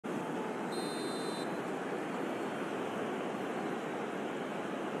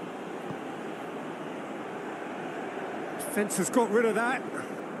Defence has got rid of that.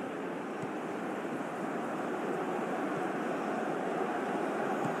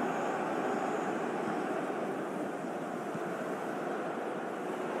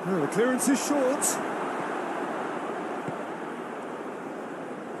 Oh, the clearance is short.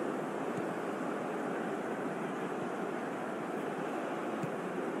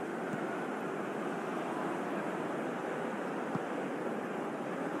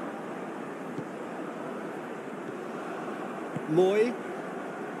 Moy.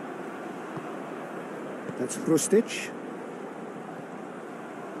 That's Hrustic.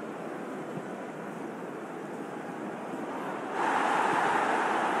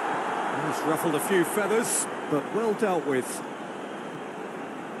 He's ruffled a few feathers, but well dealt with.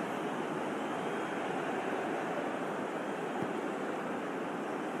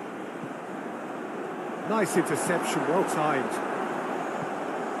 Nice interception, well timed.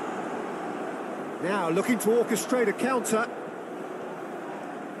 Now looking to orchestrate a counter.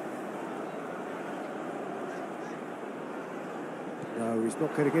 No, he's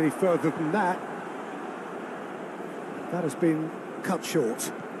not going to get any further than that. That has been cut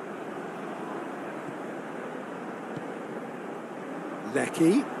short.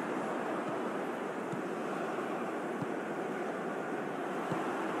 Lecky.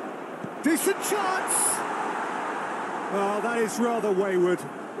 Decent chance! Oh, that is rather wayward.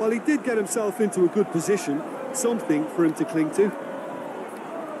 Well, he did get himself into a good position. Something for him to cling to.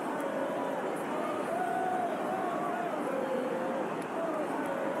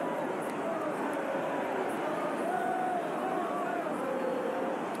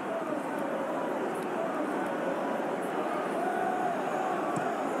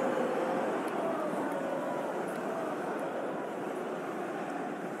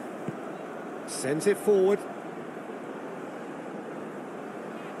 Sends it forward.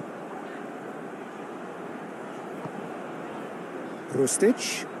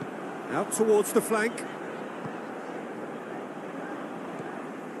 Hrustic. Out towards the flank.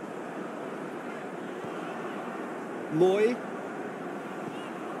 Moy.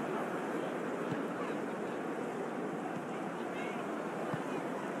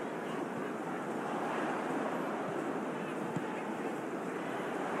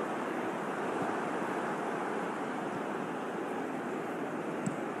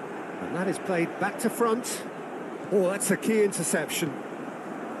 And that is played back to front. Oh, that's a key interception.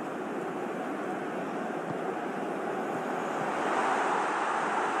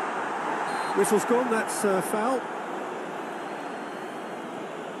 Whistle's gone, that's a foul.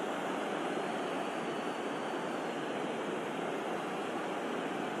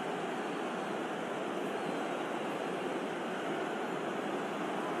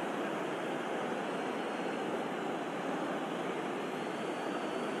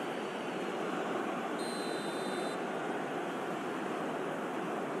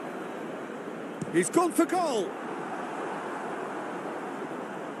 He's gone for goal.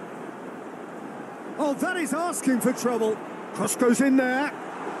 Oh, that is asking for trouble. Cross goes in there.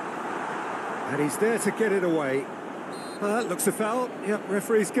 And he's there to get it away. That looks a foul. Yep,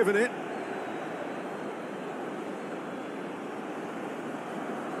 referee's given it.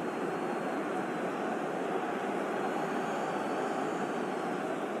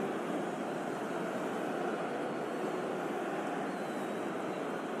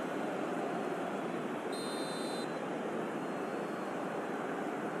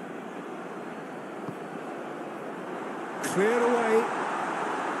 Cleared away.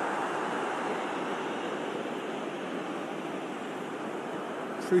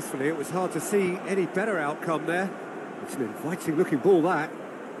 Truthfully, it was hard to see any better outcome there. It's an inviting looking ball, that.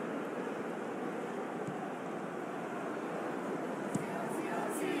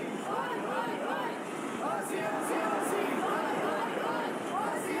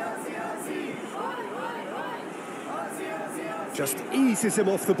 Just eases him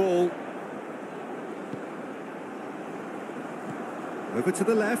off the ball. Over to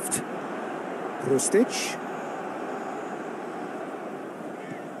the left. Hrustic.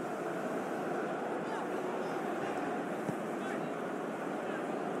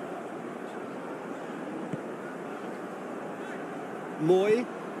 Moy.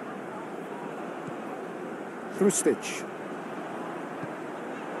 Hrustic.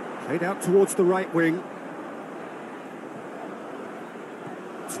 Played out towards the right wing.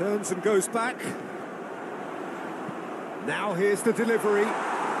 Turns and goes back. Now here's the delivery.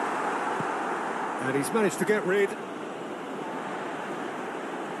 And he's managed to get rid.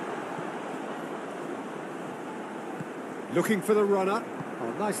 Looking for the runner.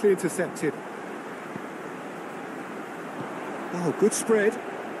 Oh, nicely intercepted. Oh, good spread.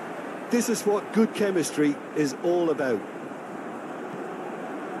 This is what good chemistry is all about.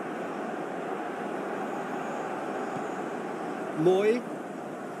 Moy.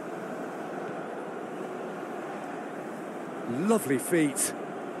 Lovely feet.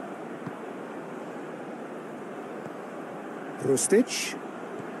 Rustic.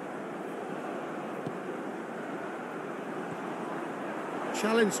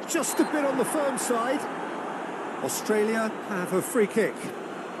 Challenge just a bit on the firm side. Australia have a free kick.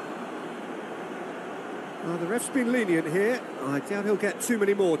 Well, the ref's been lenient here. I doubt he'll get too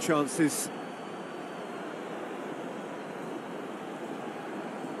many more chances.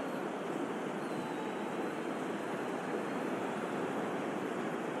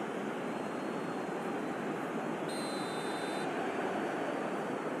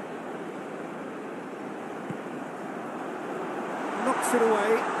 Knocks it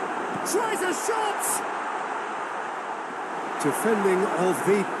away. Tries a shot! Defending of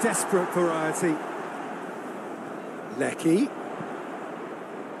the desperate variety. Lecky.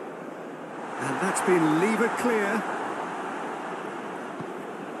 And that's been levered clear.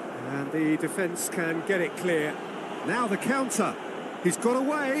 And the defence can get it clear. Now the counter. He's got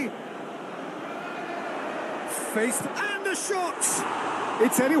away. Faced and a shot!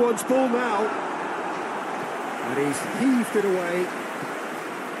 It's anyone's ball now. And he's heaved it away.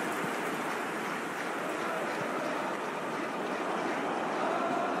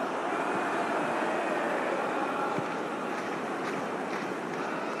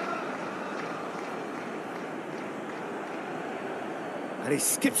 And he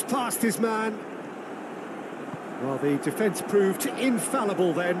skips past his man. Well, the defence proved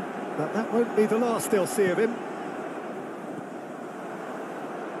infallible then, but that won't be the last they'll see of him.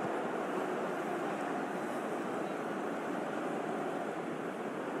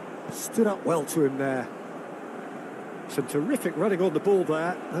 Stood up well to him there. Some terrific running on the ball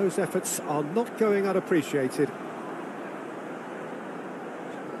there. Those efforts are not going unappreciated.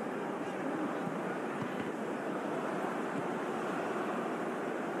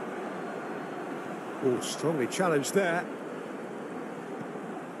 Oh, strongly challenged there.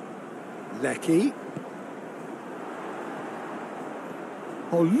 Lecky.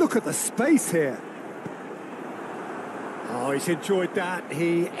 Oh, look at the space here. Oh, he's enjoyed that.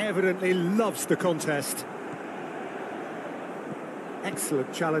 He evidently loves the contest.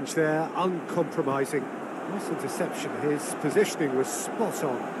 Excellent challenge there, uncompromising. Nice interception. His positioning was spot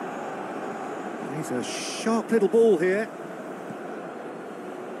on. He's a sharp little ball here.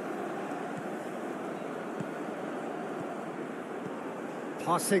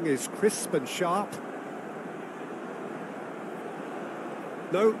 Passing is crisp and sharp.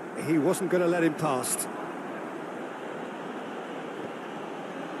 No, he wasn't going to let him past.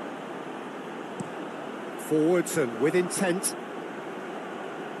 Forwards and with intent.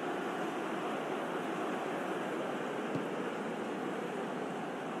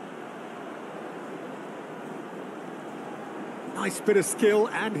 Nice bit of skill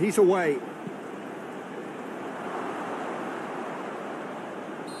and he's away.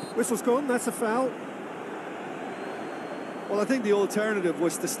 Whistle's gone, that's a foul. Well, I think the alternative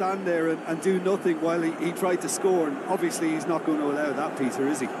was to stand there and do nothing while he tried to score, and obviously he's not going to allow that, Peter,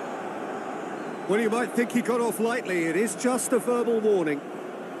 is he? Well, you might think he got off lightly. It is just a verbal warning.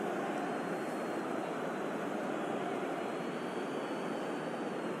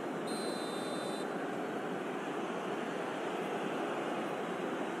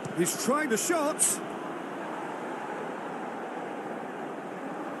 He's trying the shot.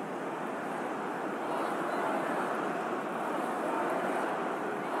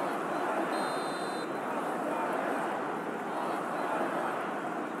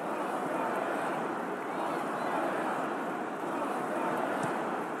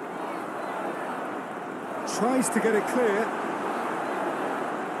 Tries to get it clear.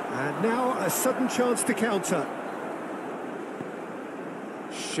 And now a sudden chance to counter.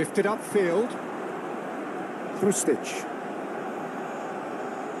 Shifted upfield. Rustic.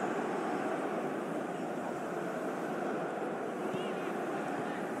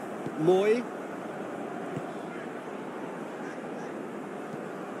 Moy.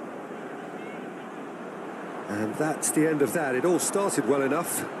 And that's the end of that. It all started well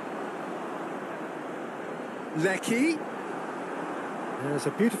enough. Lecky. There's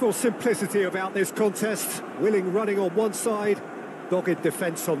a beautiful simplicity about this contest. Willing running on one side, dogged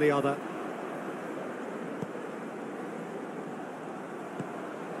defence on the other.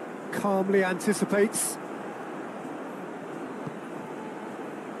 Calmly anticipates.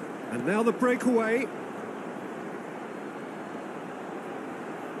 And now the breakaway.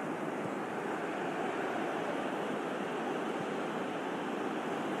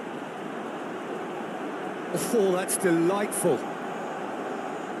 Oh, that's delightful.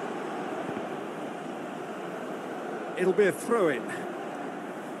 it'll be a throw-in.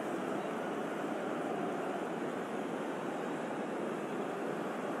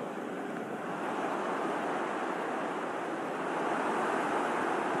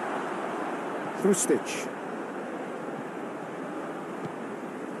 Krustic.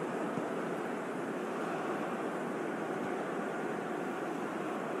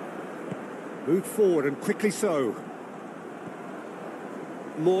 Moved forward and quickly so.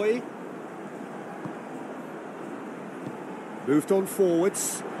 Moy. Moved on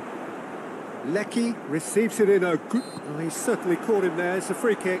forwards. Lecky receives it in a good... Oh, he certainly caught him there. It's a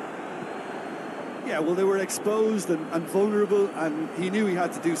free kick. Yeah, well, they were exposed and vulnerable, and he knew he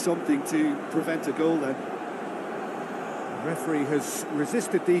had to do something to prevent a goal then. The referee has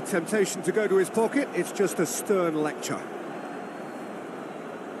resisted the temptation to go to his pocket. It's just a stern lecture.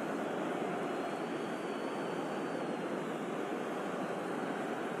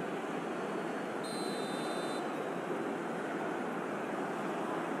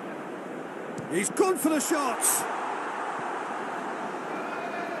 He's gone for the shots.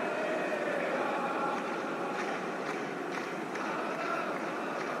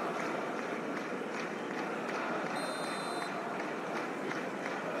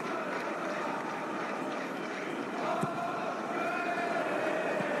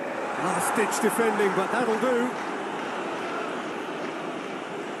 Last-ditch defending, but that'll do.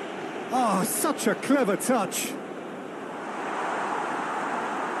 Oh, such a clever touch.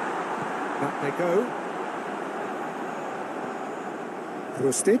 Back they go.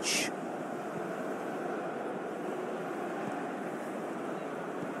 Krustic.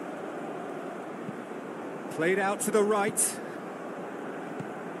 Played out to the right.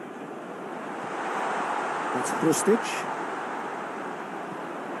 That's Krustic.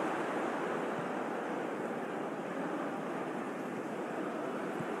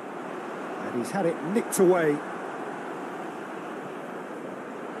 And he's had it nicked away.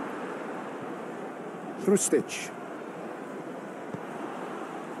 Krustic.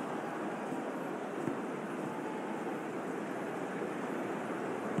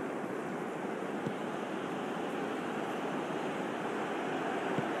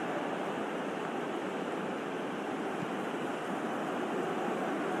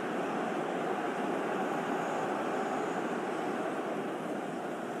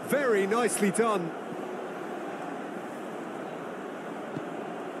 Very nicely done.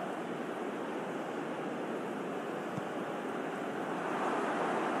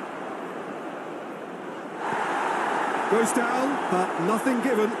 Goes down, but nothing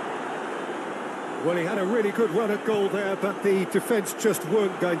given. Well, he had a really good run at goal there, but the defence just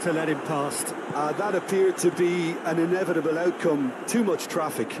weren't going to let him past. That appeared to be an inevitable outcome. Too much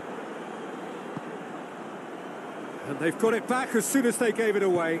traffic. And they've got it back as soon as they gave it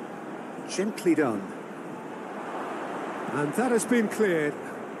away. Gently done. And that has been cleared.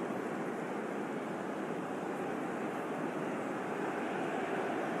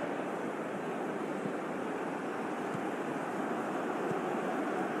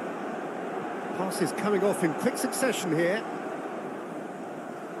 Passes coming off in quick succession here.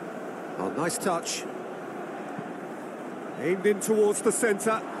 Oh, nice touch. Aimed in towards the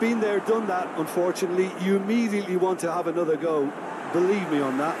centre. Been there, done that, unfortunately. You immediately want to have another go. Believe me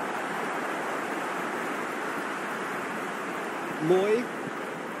on that. Moy.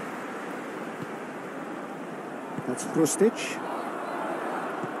 That's Krustic.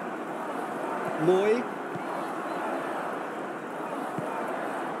 Moy.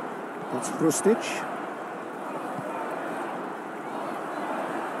 That's Krustic.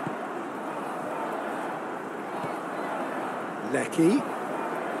 Lecky.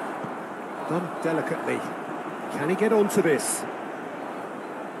 Done delicately. Can he get onto this?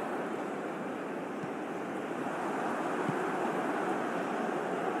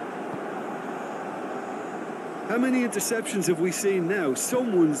 How many interceptions have we seen now?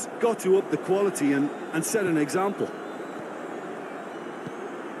 Someone's got to up the quality and set an example.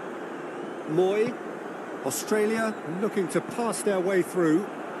 Moy. Australia looking to pass their way through,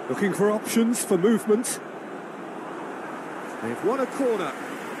 looking for options for movement. They've won a corner.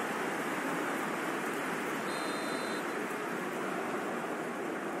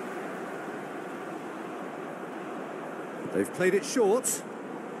 They've played it short.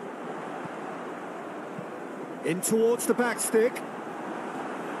 In towards the back stick.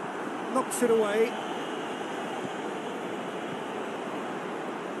 Knocks it away.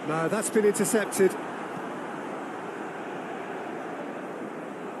 No, that's been intercepted.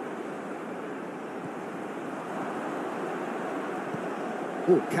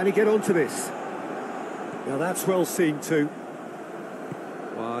 Oh, can he get onto this? Now that's well seen too.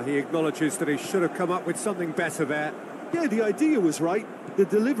 Well, he acknowledges that he should have come up with something better there. Yeah, the idea was right. The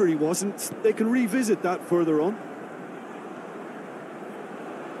delivery wasn't. They can revisit that further on.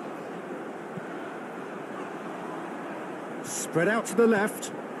 Spread out to the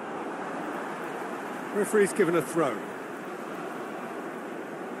left. Referee's given a throw.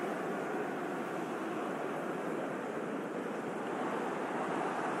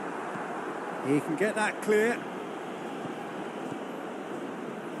 He can get that clear.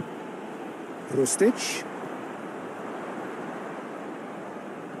 Rustic.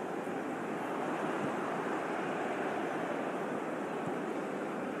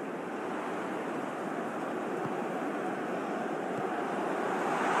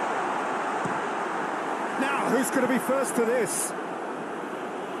 Now, who's going to be first to this?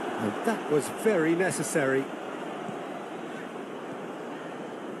 And that was very necessary.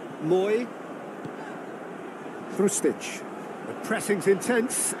 Moy. Rustic. The pressing's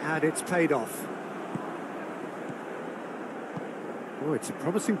intense, and it's paid off. Oh, it's a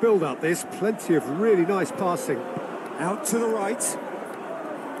promising build-up, this. Plenty of really nice passing. Out to the right.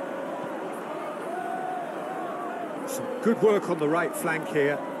 Some good work on the right flank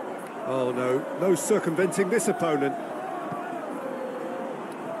here. Oh, no circumventing this opponent.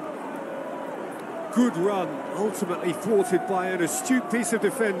 Good run, ultimately thwarted by an astute piece of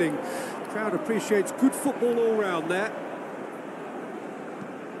defending. Crowd appreciates good football all round there.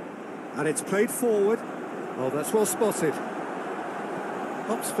 And it's played forward. Oh, that's well spotted.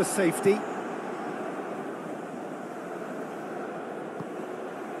 Opts for safety.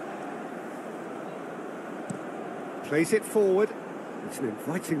 Plays it forward. It's an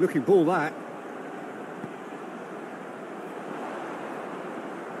inviting looking ball, that.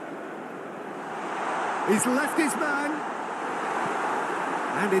 He's left his man.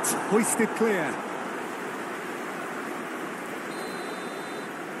 And it's hoisted clear.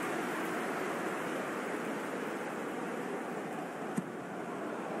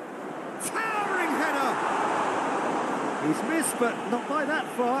 Towering header. He's missed, but not by that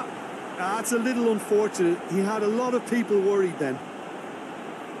far. That's a little unfortunate. He had a lot of people worried then.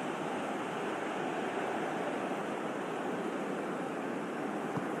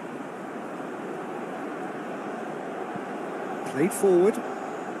 Played forward.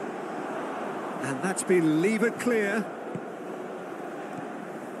 And that's been levered clear.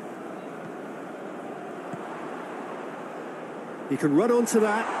 He can run onto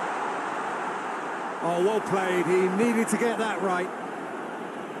that. Oh, well played. He needed to get that right.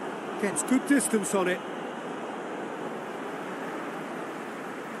 Gets good distance on it.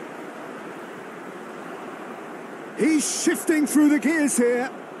 He's shifting through the gears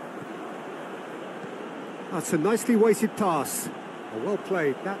here. That's a nicely weighted pass. Oh, well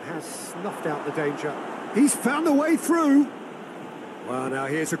played. That has snuffed out the danger. He's found a way through. Well, now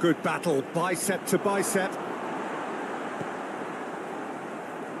here's a good battle. Bicep to bicep.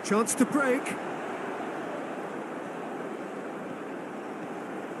 Chance to break.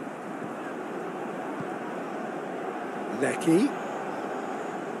 Lecky.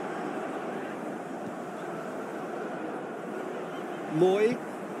 Moy.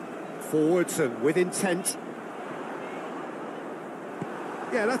 Forwards and with intent.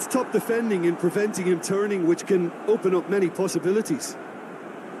 Yeah, that's top defending and preventing him turning, which can open up many possibilities.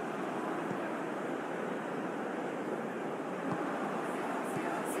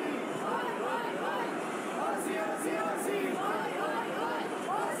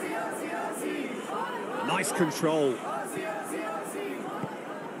 Nice control.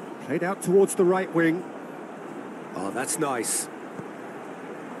 Played out towards the right wing. Oh, that's nice.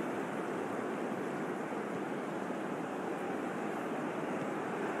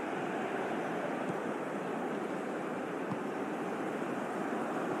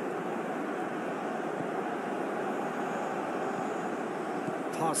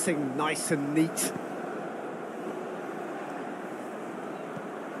 Passing nice and neat.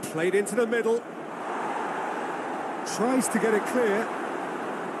 Played into the middle. Tries to get it clear.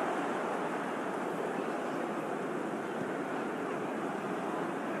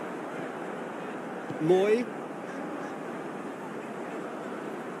 Moy.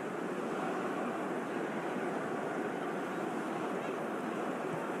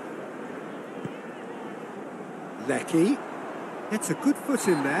 Lecky. Gets a good foot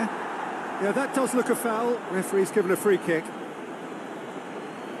in there. Yeah, that does look a foul. Referee's given a free kick.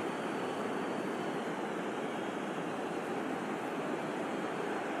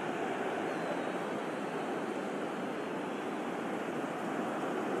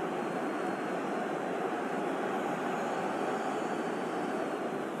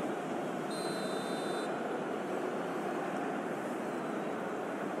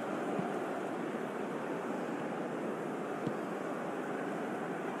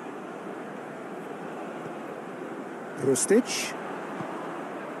 Rustic.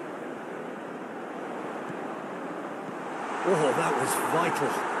 Oh, that was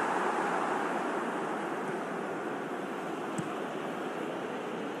vital.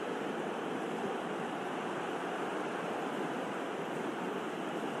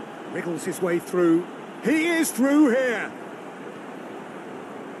 Wriggles his way through. He is through here.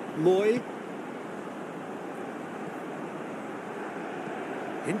 Moy.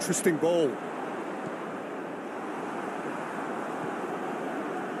 Interesting ball.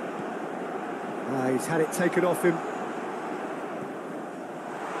 He's had it taken off him.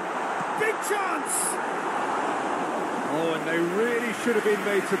 Big chance! Oh, and they really should have been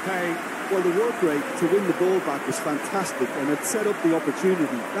made to pay. Well, the work rate to win the ball back was fantastic, and it set up the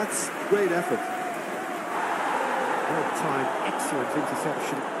opportunity. That's great effort. Well timed, excellent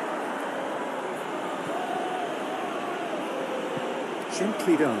interception.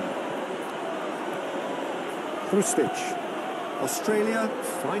 Gently done. Rustic. Australia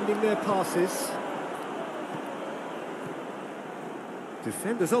finding their passes.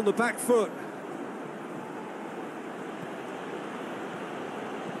 Defenders on the back foot.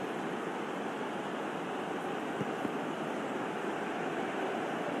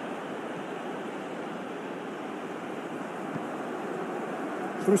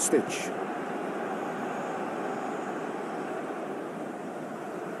 Rustic.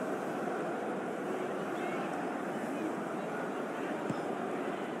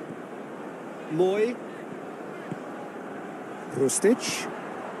 Moy. Rustic.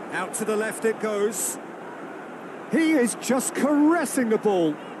 Out to the left it goes. He is just caressing the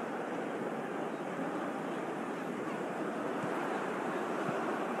ball.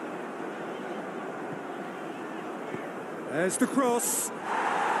 There's the cross.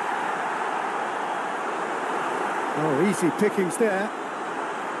 Oh, easy pickings there.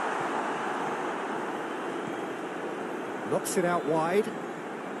 Knocks it out wide.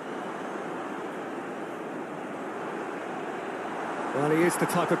 Well, he is the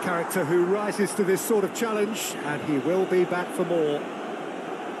type of character who rises to this sort of challenge, and he will be back for more.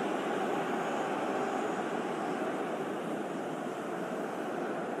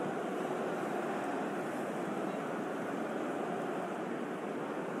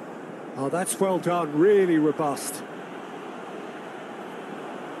 Oh, that's well done, really robust.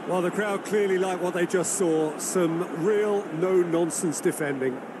 Well, the crowd clearly like what they just saw. Some real no-nonsense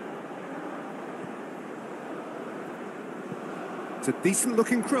defending. It's a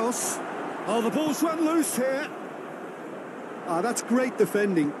decent-looking cross. Oh, the ball's run loose here. That's great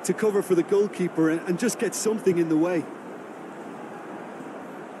defending to cover for the goalkeeper and just get something in the way.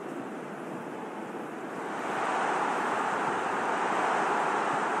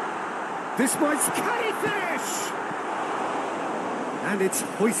 This might... Can he finish? And it's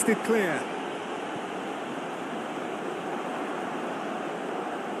hoisted clear.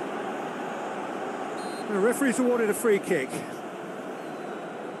 The referee's awarded a free kick.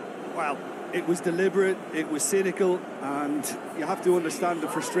 Well, it was deliberate, it was cynical, and you have to understand the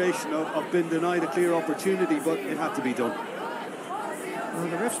frustration of being denied a clear opportunity, but it had to be done. Well,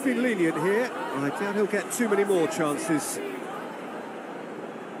 the ref's been lenient here. I doubt he'll get too many more chances.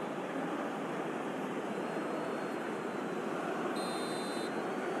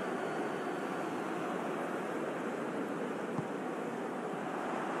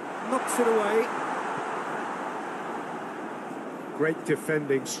 Knocks it away. Great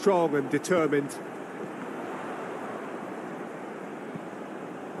defending, strong and determined.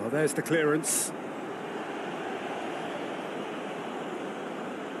 Well, there's the clearance.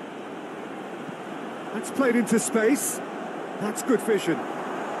 That's played into space. That's good vision.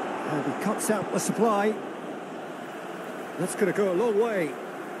 And he cuts out the supply. That's going to go a long way.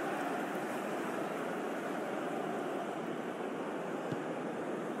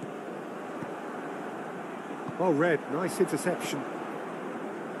 Well read, nice interception.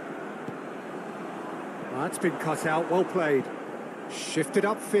 That's been cut out, well played. Shifted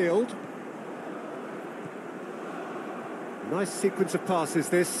upfield. Nice sequence of passes,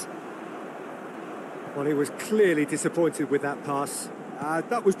 this. Well, he was clearly disappointed with that pass.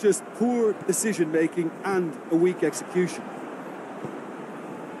 That was just poor decision-making and a weak execution.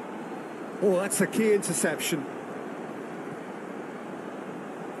 Oh, that's a key interception.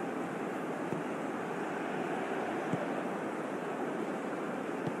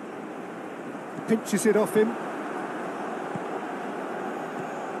 Pinches it off him.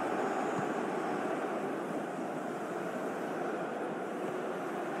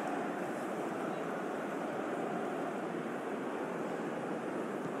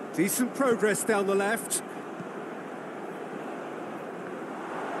 Decent progress down the left.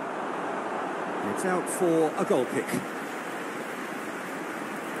 It's out for a goal kick.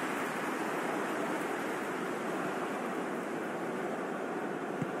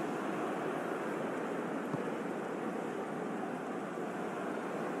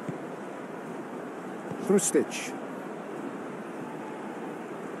 Krustic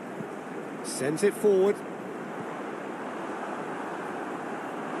sends it forward,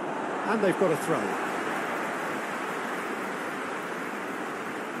 and they've got a throw.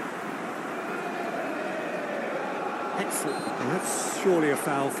 Excellent. And that's surely a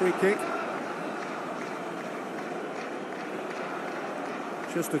foul. Free kick.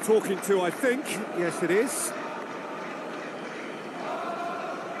 Just a talking to, I think. Yes, it is.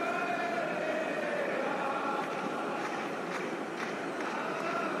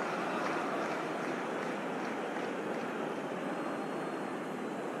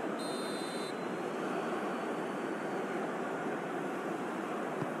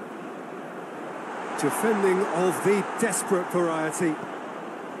 Defending of the desperate variety.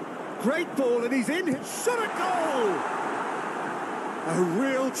 Great ball, and he's in. Shot a goal! A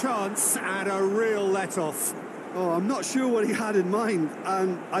real chance and a real let-off. Oh, I'm not sure what he had in mind,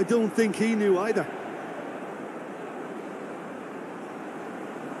 and I don't think he knew either.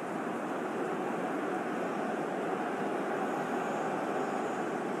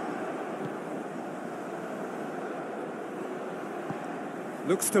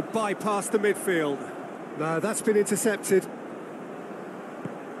 Looks to bypass the midfield. No, that's been intercepted.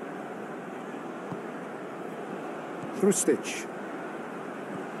 Krustic.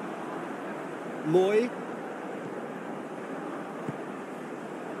 Moy.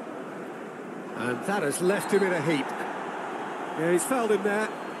 And that has left him in a heap. Yeah, he's fouled him there.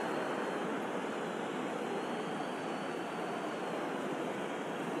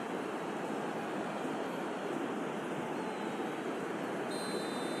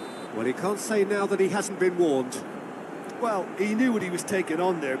 Well, he can't say now that he hasn't been warned. Well, he knew what he was taking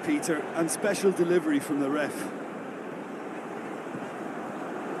on there, Peter, and special delivery from the ref.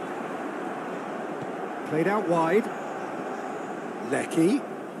 Played out wide. Lecky.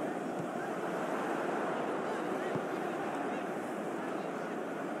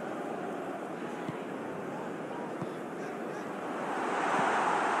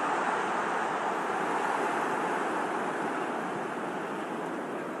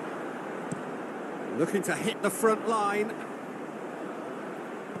 Looking to hit the front line.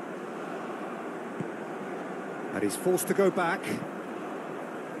 And he's forced to go back.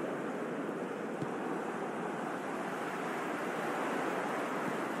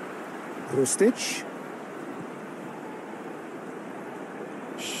 Krustic.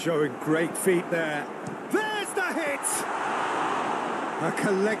 Showing great feet there. There's the hit! A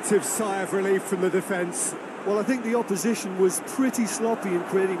collective sigh of relief from the defence. Well, I think the opposition was pretty sloppy in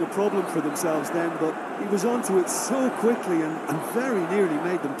creating a problem for themselves then, but he was onto it so quickly and very nearly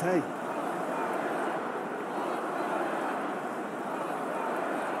made them pay.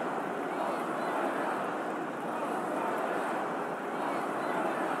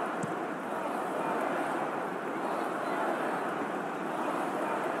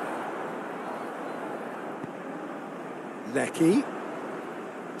 Lecky.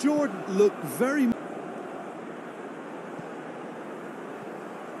 Jordan looked very...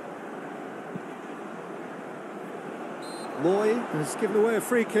 Moy has given away a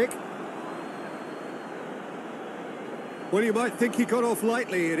free kick. Well, you might think he got off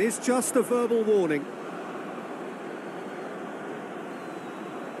lightly. It is just a verbal warning.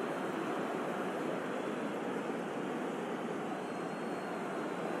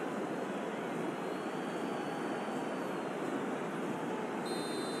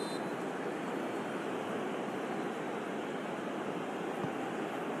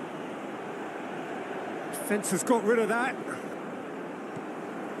 Defence has got rid of that.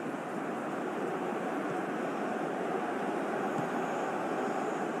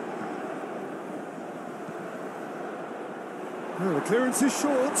 Well, the clearance is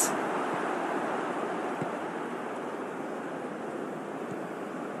short.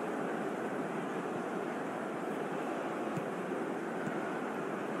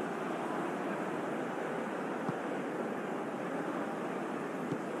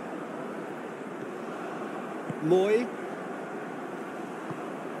 Moy.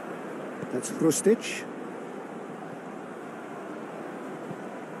 That's Krustic.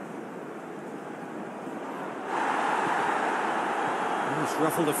 He's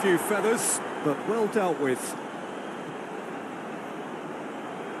ruffled a few feathers, but well dealt with.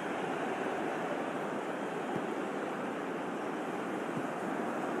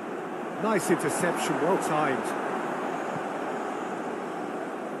 Nice interception, well timed.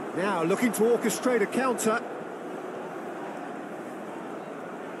 Now looking to orchestrate a counter.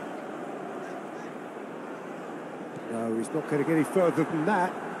 No, he's not going to get any further than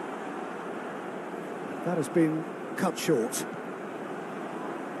that. That has been cut short.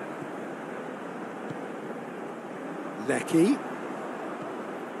 Lecky.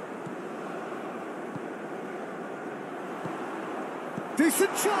 Decent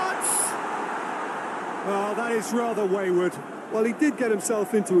chance! Oh, that is rather wayward. Well, he did get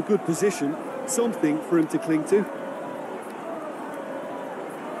himself into a good position, something for him to cling to.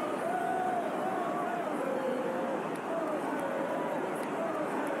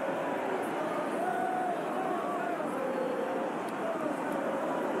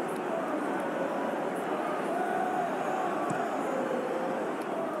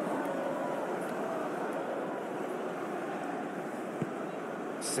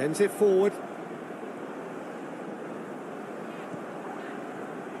 Sends it forward.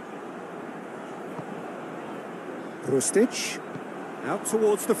 Krustic, out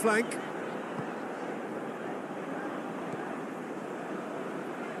towards the flank.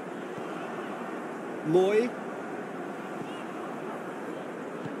 Moy.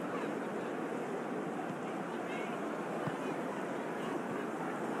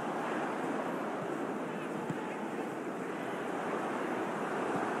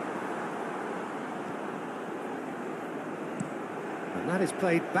 And that is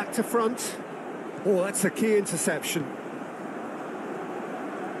played back to front. Oh, that's a key interception.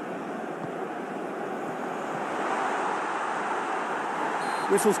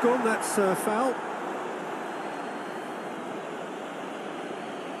 Whistle's gone, that's a foul.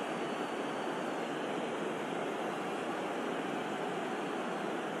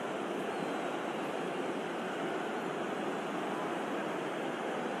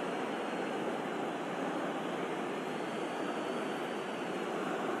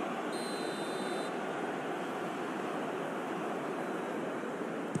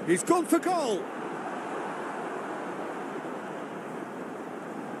 He's gone for goal.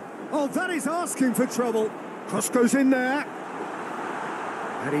 Oh, that is asking for trouble. Cross goes in there.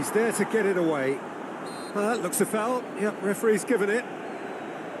 And he's there to get it away. That looks a foul. Yep, referee's given it.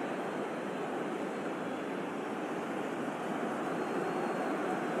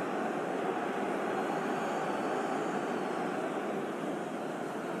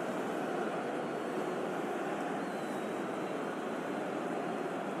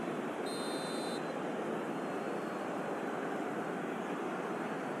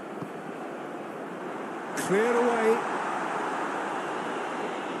 Cleared away.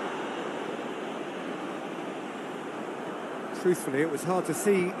 Truthfully, it was hard to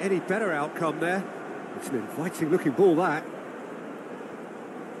see any better outcome there. It's an inviting looking ball, that.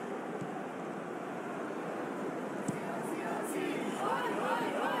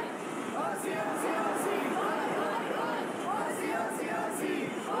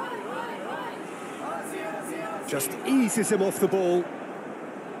 Just eases him off the ball.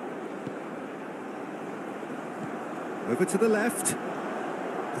 Over to the left.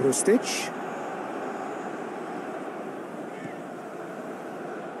 Krustic.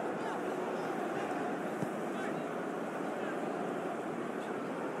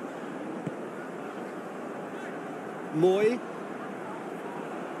 Moy.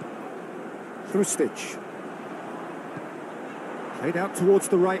 Krustic. Played out towards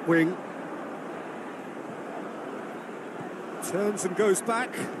the right wing. Turns and goes back.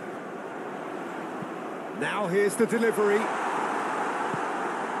 Now here's the delivery.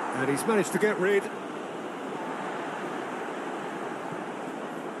 And he's managed to get rid.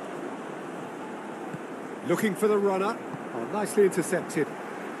 Looking for the runner. Oh, nicely intercepted.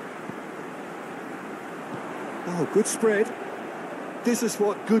 Oh, good spread. This is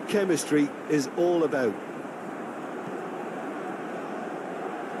what good chemistry is all about.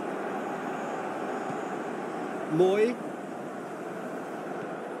 Moy.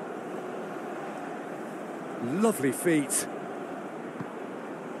 Lovely feet.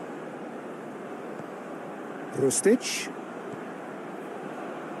 Krustic.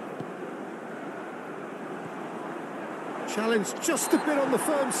 Challenge just a bit on the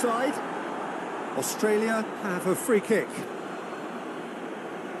firm side. Australia have a free kick.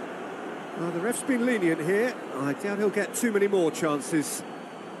 Well, the ref's been lenient here. I doubt he'll get too many more chances.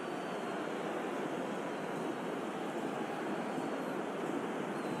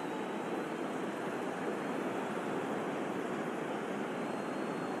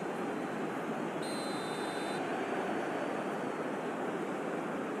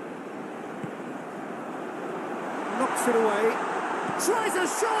 Knocks it away. Tries a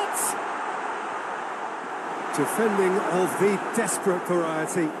shot! To Defending of the desperate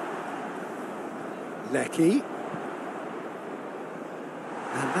variety. Lecky.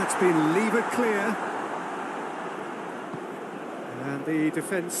 And that's been levered clear. And the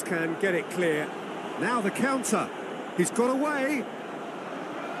defence can get it clear. Now the counter. He's got away.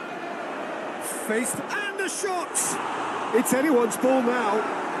 Faced and a shot. It's anyone's ball now.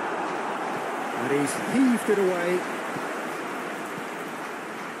 And he's heaved it away.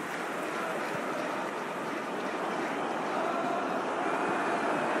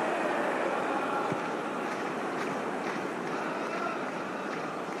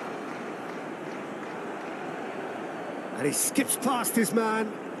 And he skips past his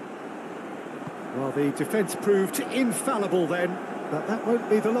man. Well, the defence proved infallible then, but that won't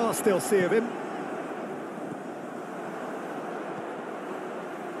be the last they'll see of him.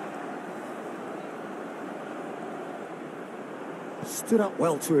 Stood up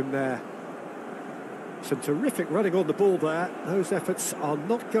well to him there. Some terrific running on the ball there. Those efforts are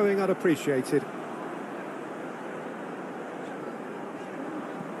not going unappreciated.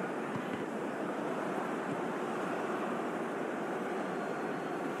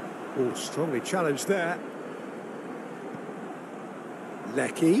 Oh, strongly challenged there.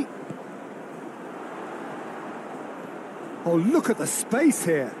 Lecky. Oh, look at the space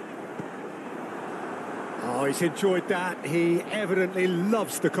here. Oh, he's enjoyed that. He evidently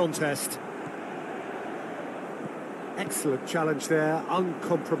loves the contest. Excellent challenge there,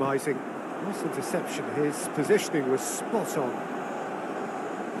 uncompromising. Nice interception. His positioning was spot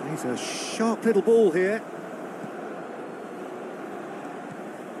on. He's a sharp little ball here.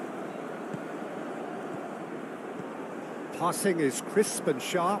 Passing is crisp and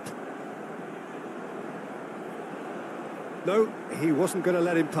sharp. No, he wasn't going to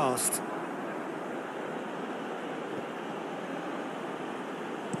let him past.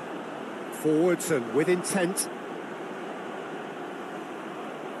 Forwards and with intent.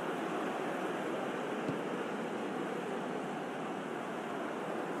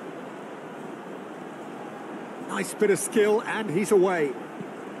 Nice bit of skill, and he's away.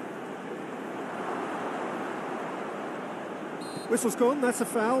 Whistle's gone, that's a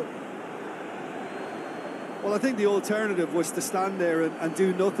foul. Well, I think the alternative was to stand there and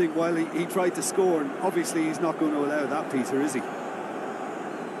do nothing while he tried to score, and obviously he's not going to allow that, Peter, is he?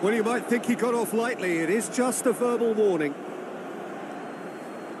 Well, you might think he got off lightly. It is just a verbal warning.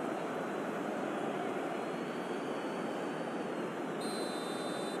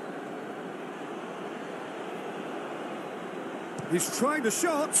 He's trying the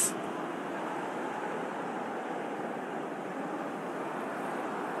shot.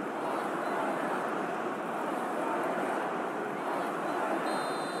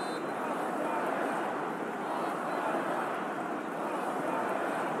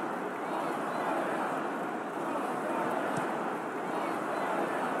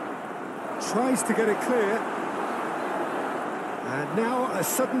 Tries to get it clear. And now a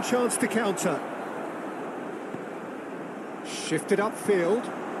sudden chance to counter. Shifted upfield.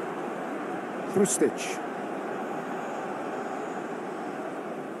 Krustic.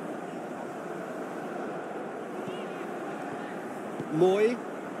 Moy.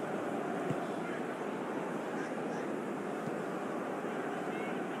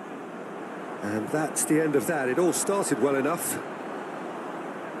 And that's the end of that. It all started well enough.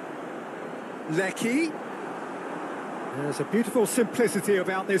 Lecky. There's a beautiful simplicity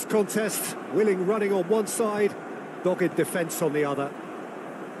about this contest. Willing running on one side, dogged defence on the other.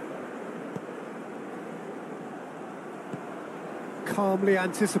 Calmly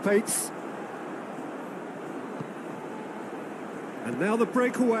anticipates. And now the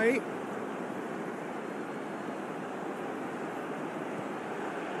breakaway.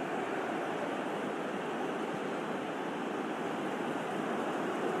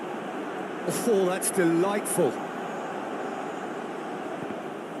 Oh, that's delightful.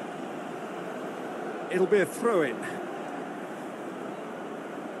 It'll be a throw-in.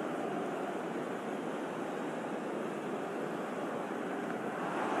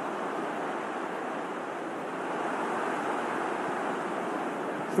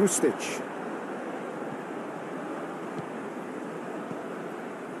 Krustic.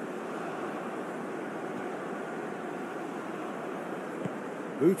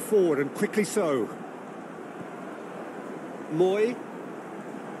 Moved forward and quickly so. Moy.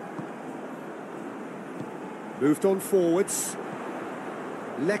 Moved on forwards.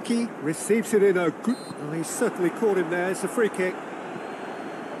 Lecky receives it in a good... Oh, he certainly caught him there. It's a free kick.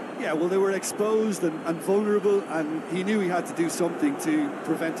 Yeah, well, they were exposed and vulnerable, and he knew he had to do something to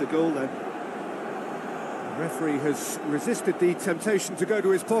prevent a goal then. The referee has resisted the temptation to go to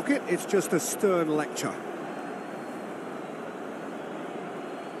his pocket. It's just a stern lecture.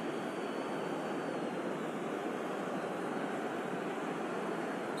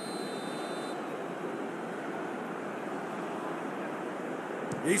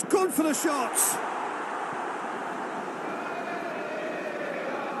 He's gone for the shots.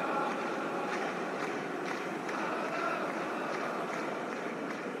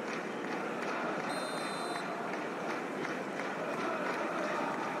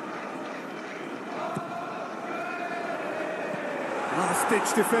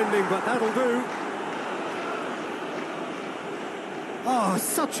 Last-ditch defending, but that'll do. Oh,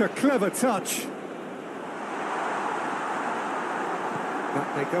 such a clever touch.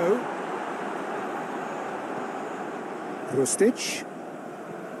 Back they go. Krustic.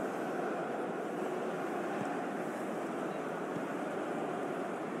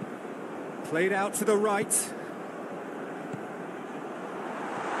 Played out to the right.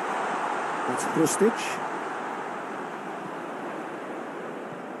 That's Krustic.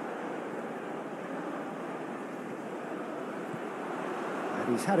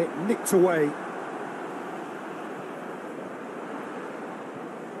 And he's had it nicked away.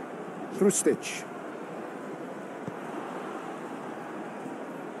 Krustic.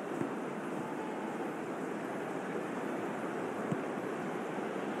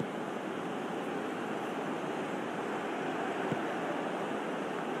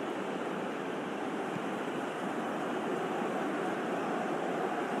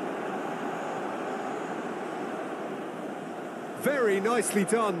 Very nicely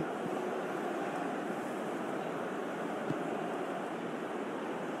done.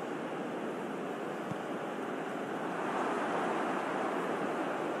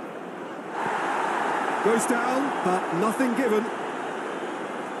 Goes down, but nothing given.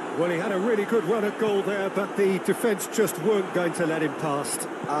 Well, he had a really good run at goal there, but the defence just weren't going to let him past.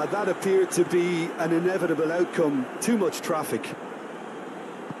 That appeared to be an inevitable outcome. Too much traffic.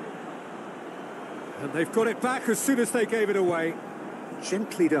 And they've got it back as soon as they gave it away.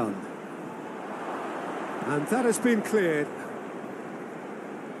 Gently done. And that has been cleared.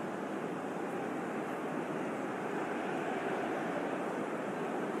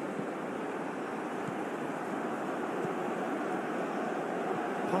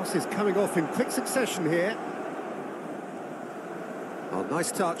 Passes coming off in quick succession here. Oh,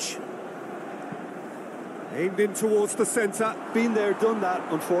 nice touch. Aimed in towards the centre. Been there, done that,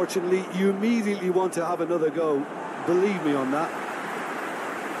 unfortunately. You immediately want to have another go. Believe me on that.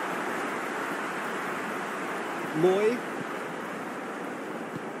 Moy.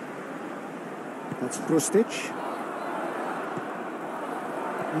 That's Krustic.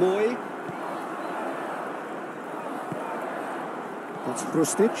 Moy. That's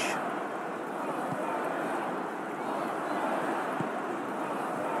Krustic.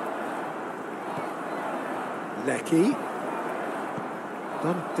 Lecky.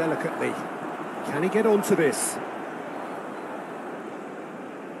 Done delicately. Can he get onto this?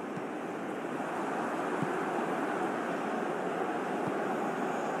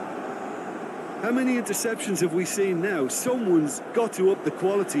 How many interceptions have we seen now? Someone's got to up the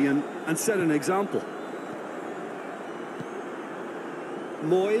quality and set an example.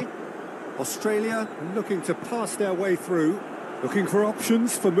 Moy. Australia looking to pass their way through. Looking for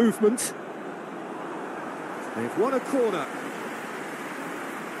options for movement. They've won a corner.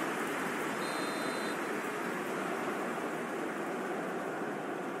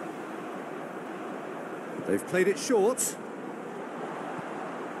 They've played it short.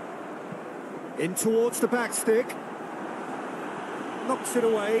 In towards the back stick. Knocks it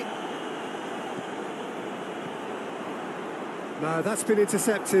away. No, that's been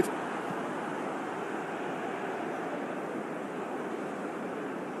intercepted.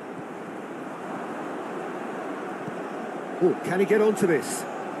 Oh, can he get onto this?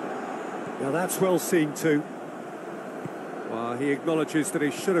 Now that's well seen too. Well, he acknowledges that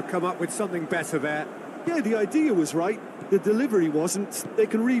he should have come up with something better there. Yeah, the idea was right. The delivery wasn't. They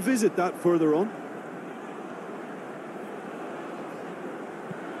can revisit that further on.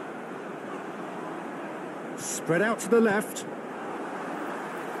 Spread out to the left.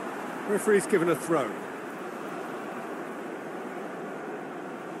 Referee's given a throw.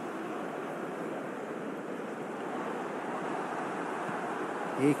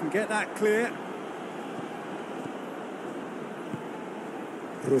 He can get that clear.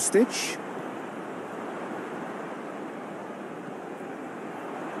 Krustic.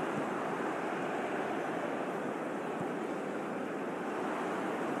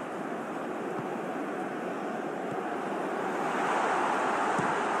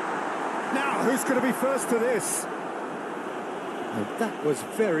 Now, who's going to be first to this? And that was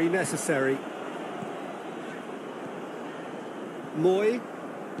very necessary. Moy.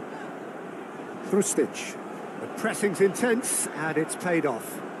 Krustic. The pressing's intense, and it's paid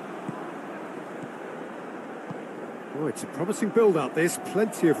off. Oh, it's a promising build-up, this.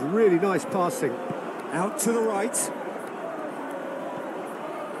 Plenty of really nice passing. Out to the right.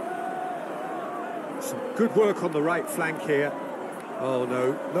 Some good work on the right flank here. Oh,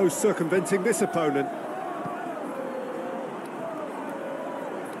 no. No circumventing this opponent.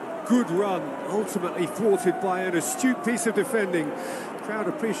 Good run, ultimately thwarted by an astute piece of defending. Crowd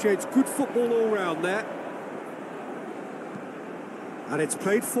appreciates good football all round there. And it's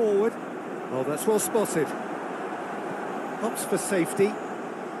played forward. Oh, that's well spotted. Opts for safety.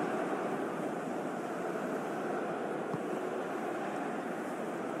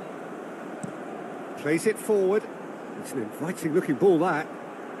 Plays it forward. It's an inviting looking ball, that.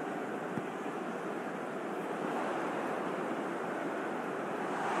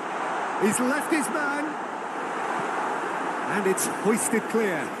 He's left his man. And it's hoisted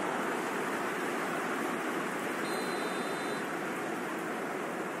clear.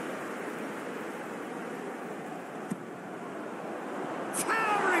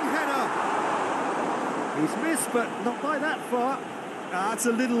 Towering header. He's missed, but not by that far. That's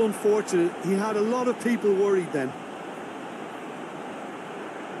a little unfortunate. He had a lot of people worried then.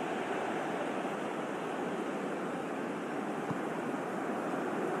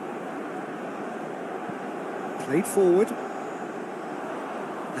 Played forward.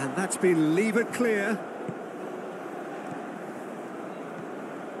 And that's been levered clear.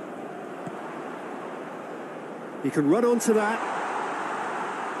 He can run onto that.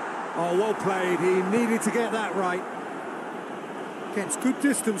 Oh, well played. He needed to get that right. Gets good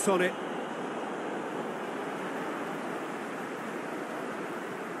distance on it.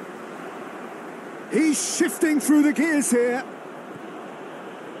 He's shifting through the gears here.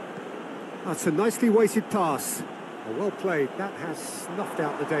 That's a nicely weighted pass. Oh, well played. That has snuffed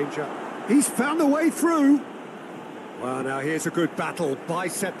out the danger. He's found the way through. Well, now here's a good battle,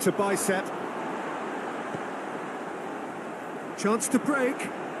 bicep to bicep. Chance to break.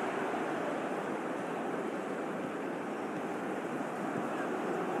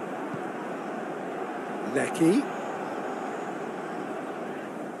 Lecky.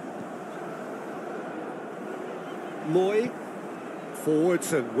 Moy.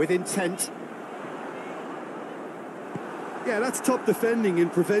 Forwards and with intent. Yeah, that's top defending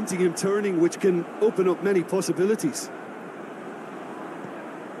and preventing him turning, which can open up many possibilities.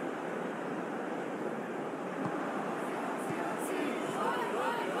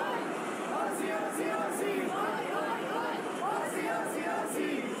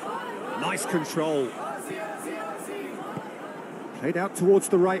 Nice control. Played out towards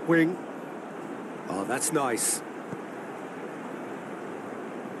the right wing. Oh, that's nice.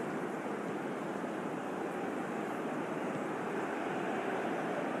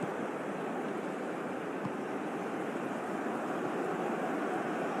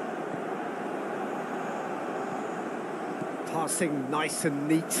 Passing nice and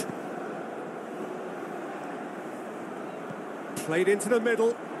neat. Played into the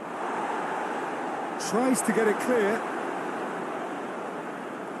middle. Tries to get it clear.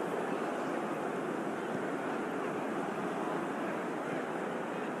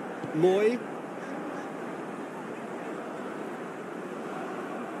 Moy.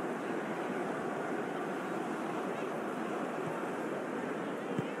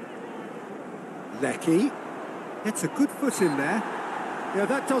 Lecky. Gets a good foot in there. Yeah,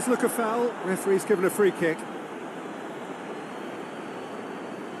 that does look a foul. Referee's given a free kick.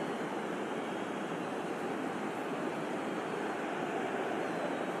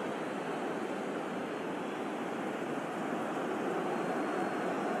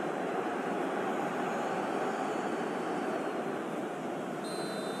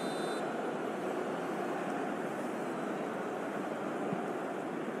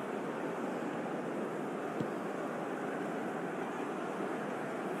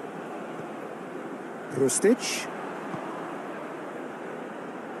 Rustic.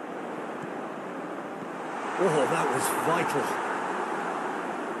 Oh, that was vital.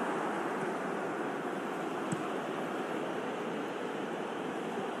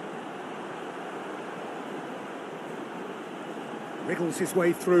 Wriggles his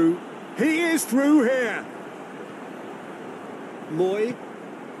way through. He is through here. Moy.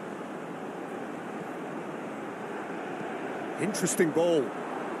 Interesting ball.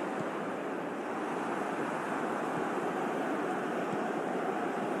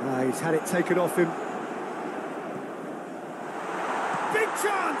 He's had it taken off him. Big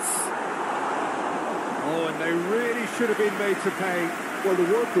chance! Oh, and they really should have been made to pay. Well, the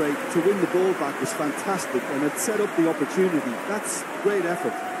work rate to win the ball back was fantastic, and it set up the opportunity. That's great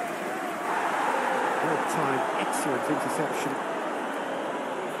effort. Well timed, excellent interception.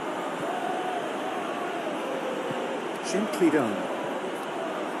 Gently done.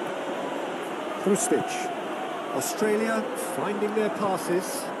 Krustic. Australia finding their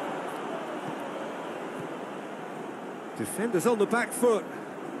passes. Defenders on the back foot.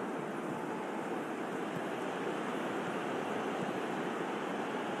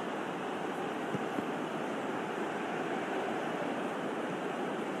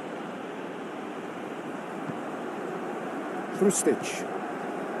 Krustic.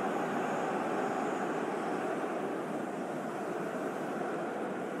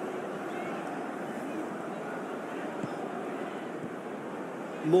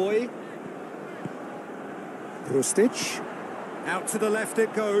 Moy. Krustic. Out to the left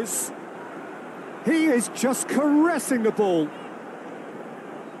it goes. He is just caressing the ball.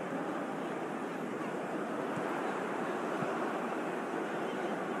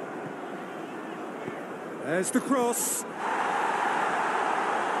 There's the cross.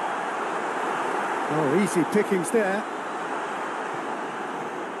 Oh, easy pickings there.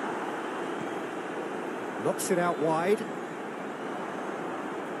 Knocks it out wide.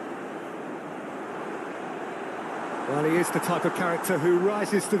 Well, he is the type of character who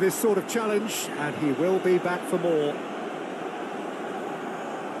rises to this sort of challenge, and he will be back for more.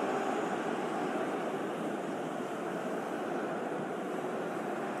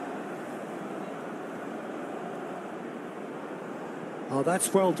 Oh,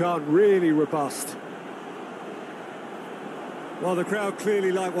 that's well done, really robust. Well, the crowd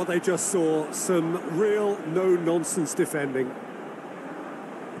clearly like what they just saw. Some real no-nonsense defending.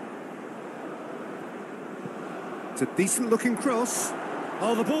 It's a decent-looking cross.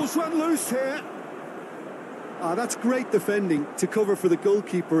 Oh, the ball's run loose here. Ah, that's great defending to cover for the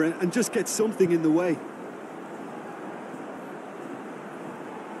goalkeeper and just get something in the way.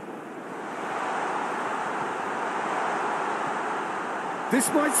 This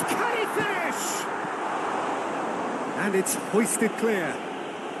might... Can he finish? And it's hoisted clear.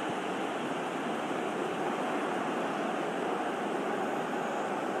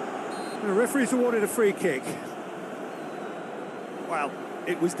 The referee's awarded a free kick. Well,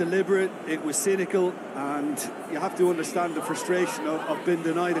 it was deliberate, it was cynical, and you have to understand the frustration of being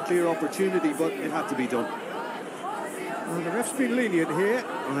denied a clear opportunity, but it had to be done. Well, the ref's been lenient here.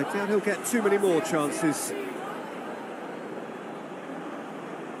 I doubt he'll get too many more chances.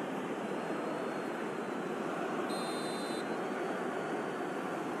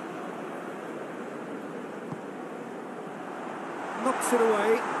 Knocks it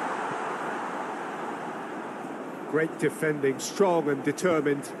away. Great defending, strong and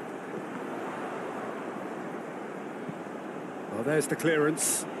determined. Well, there's the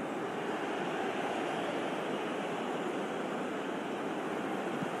clearance.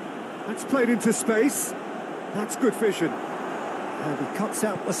 That's played into space. That's good vision. And he cuts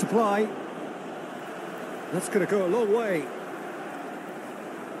out the supply. That's going to go a long way.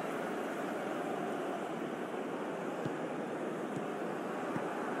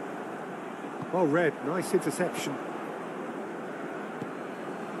 Well read, nice interception.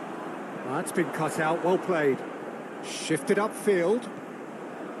 That's been cut out, well played. Shifted upfield.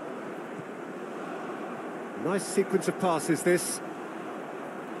 Nice sequence of passes, this.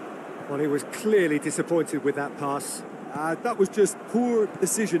 Well, he was clearly disappointed with that pass. That was just poor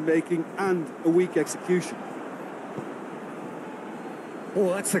decision-making and a weak execution.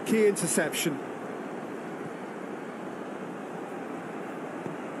 Oh, that's a key interception.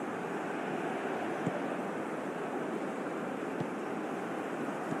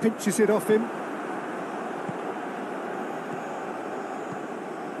 Pinches it off him.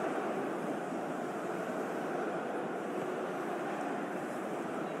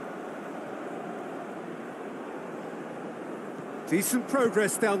 Decent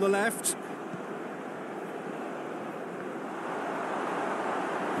progress down the left.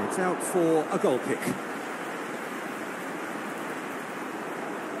 It's out for a goal kick.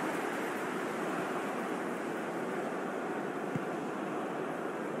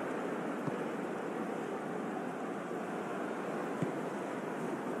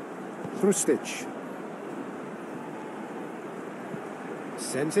 Krustic.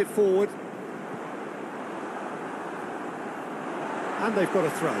 Sends it forward. And they've got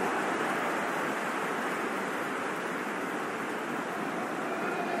a throw.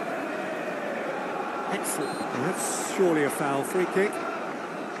 Excellent. That's surely a foul. Free kick.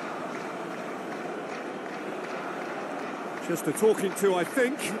 Just a talking to, I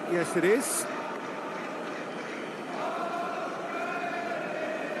think. Yes, it is.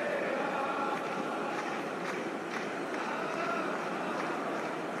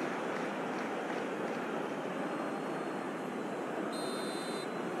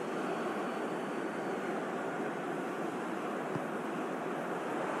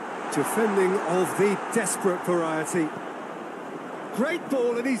 Defending of the desperate variety. Great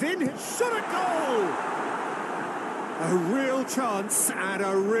ball, and he's in. Shot a goal! A real chance and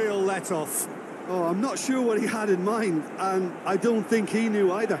a real let-off. Oh, I'm not sure what he had in mind, and I don't think he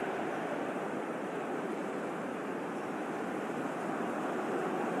knew either.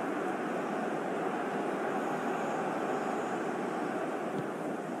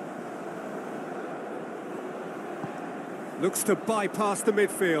 Looks to bypass the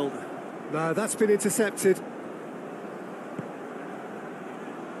midfield. No, that's been intercepted.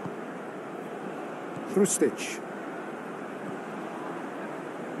 Hrustic.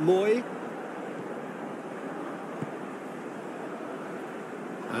 Moy.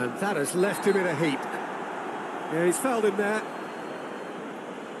 And that has left him in a heap. Yeah, he's fouled him there.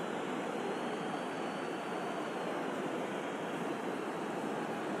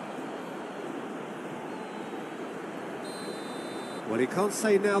 Well, he can't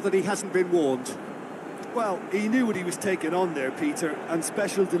say now that he hasn't been warned. Well, he knew what he was taking on there, Peter, and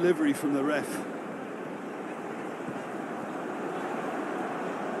special delivery from the ref.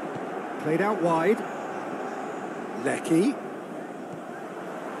 Played out wide. Lecky.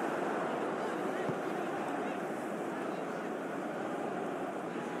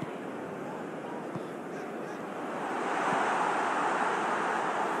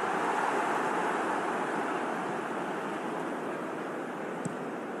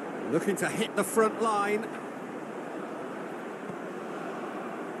 Looking to hit the front line.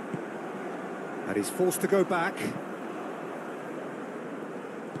 And he's forced to go back.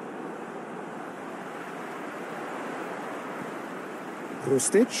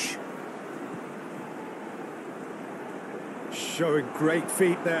 Hrustic. Showing great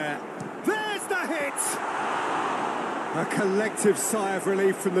feet there. There's the hit! A collective sigh of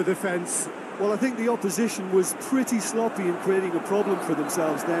relief from the defence. Well, I think the opposition was pretty sloppy in creating a problem for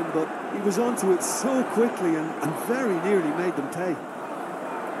themselves then, but he was onto it so quickly and very nearly made them pay.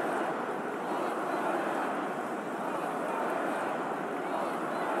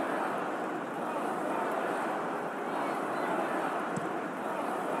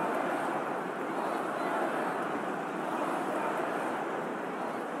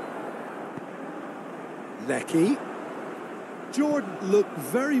 Lecky. Jordan looked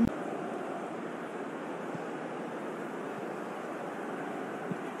very...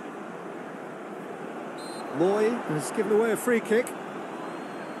 Moy has given away a free kick.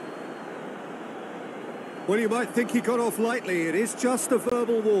 Well, you might think he got off lightly. It is just a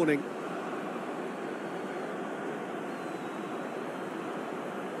verbal warning.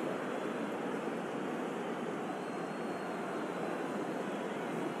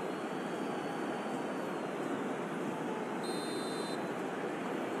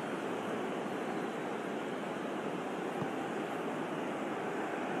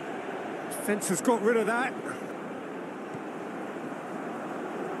 Defence has got rid of that.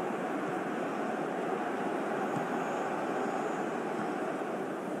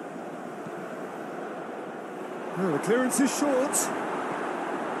 Oh, the clearance is short.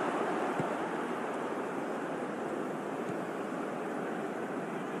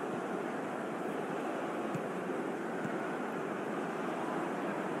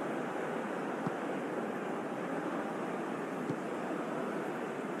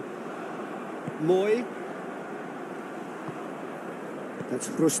 Moy. That's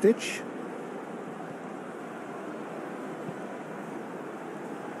Hrustic. He's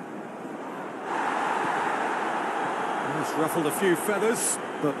ruffled a few feathers,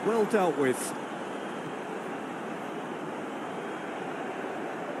 but well dealt with.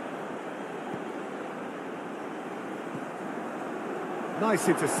 Nice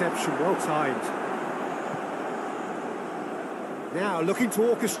interception, well timed. Now looking to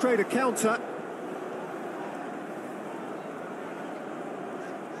orchestrate a counter.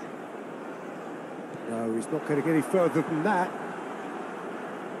 No, he's not going to get any further than that.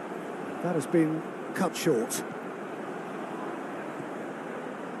 That has been cut short.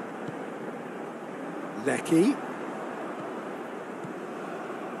 Lecky.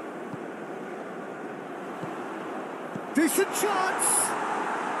 Decent chance!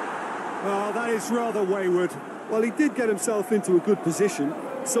 Oh, that is rather wayward. Well, he did get himself into a good position,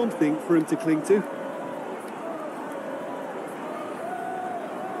 something for him to cling to.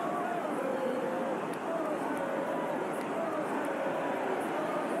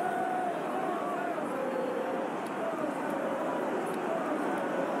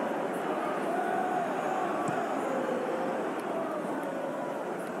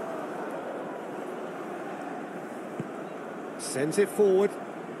 Sends it forward.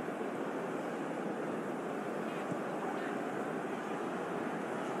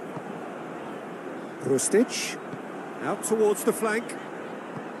 Krustic. Out towards the flank.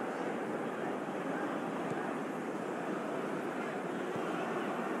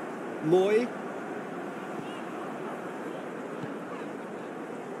 Moy.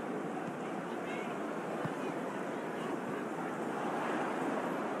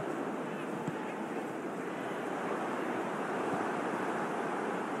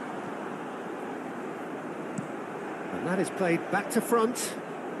 And that is played back to front.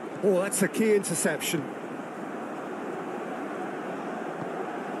 Oh, that's a key interception.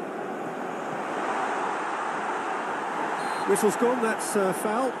 Whistle's gone, that's a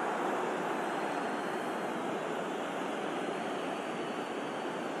foul.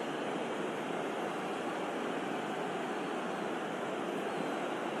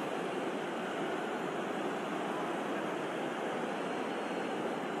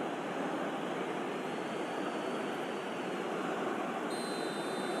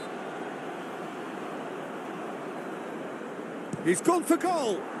 He's gone for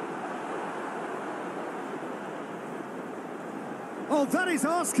goal. Oh, that is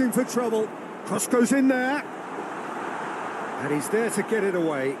asking for trouble. Cross goes in there. And he's there to get it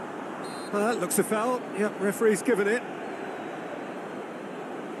away. That looks a foul. Yep, referee's given it.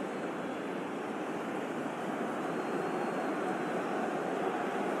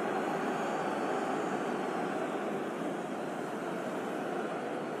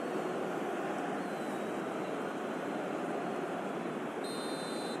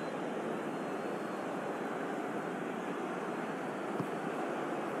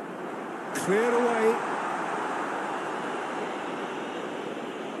 Cleared away.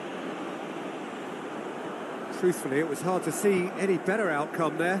 Truthfully, it was hard to see any better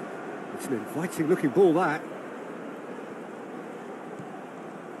outcome there. It's an inviting looking ball, that.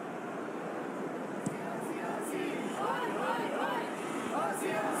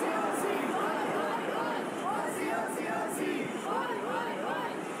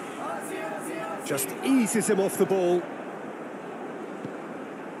 Just eases him off the ball.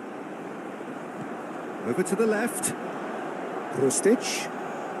 Over to the left. Krustic.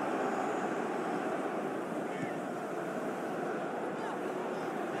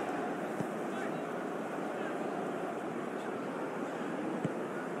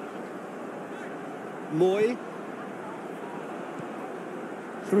 Moy.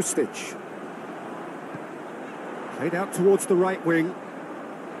 Krustic. Played out towards the right wing.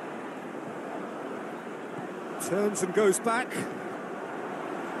 Turns and goes back.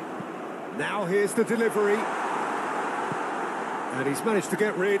 Now here's the delivery. And he's managed to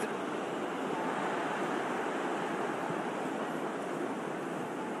get rid.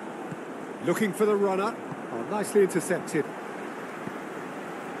 Looking for the runner. Oh, nicely intercepted.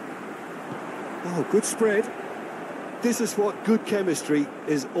 Oh, good spread. This is what good chemistry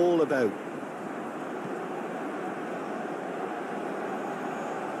is all about.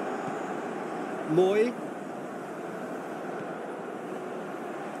 Moy.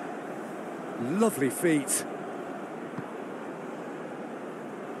 Lovely feet.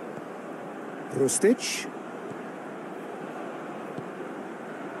 Krustic.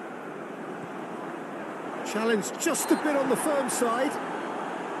 Challenge just a bit on the firm side.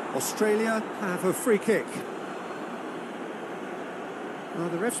 Australia have a free kick. Well,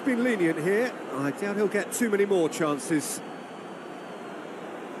 the ref's been lenient here. I doubt he'll get too many more chances.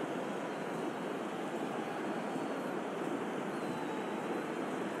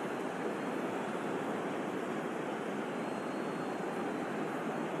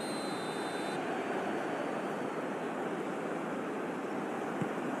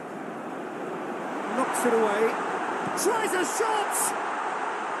 Knocks it away. Tries a shot!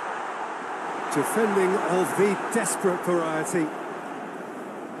 Defending of the desperate variety.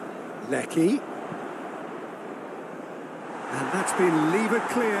 Lecky. And that's been levered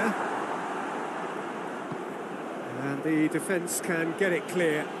clear. And the defence can get it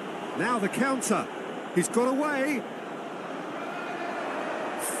clear. Now the counter. He's got away.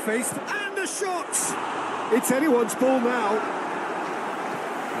 Faced and a shot! It's anyone's ball now.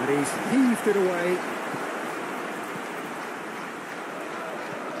 And he's heaved it away.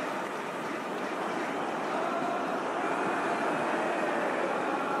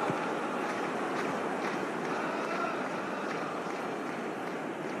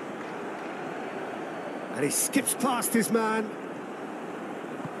 And he skips past his man.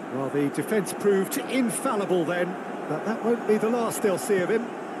 Well, the defence proved infallible then, but that won't be the last they'll see of him.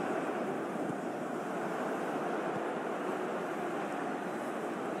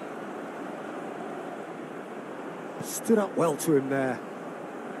 Stood up well to him there.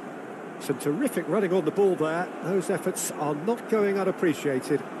 Some terrific running on the ball there. Those efforts are not going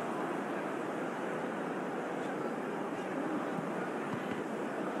unappreciated.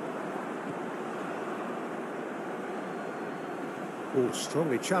 Oh,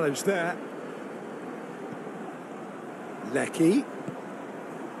 strongly challenged there. Lecky.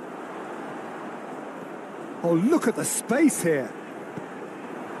 Oh, look at the space here.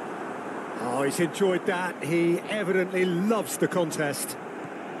 Oh, he's enjoyed that. He evidently loves the contest.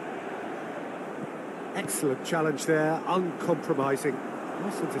 Excellent challenge there, uncompromising.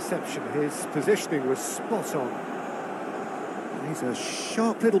 Nice interception. His positioning was spot on. He's a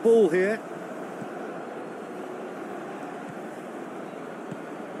sharp little ball here.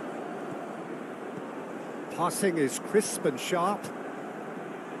 Passing is crisp and sharp.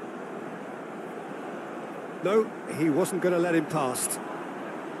 No, he wasn't going to let him past.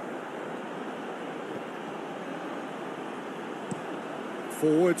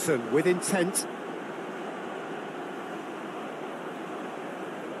 Forwards and with intent.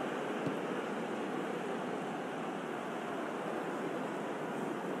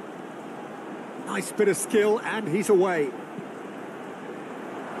 Nice bit of skill, and he's away.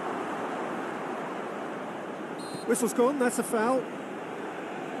 Whistle's gone, that's a foul.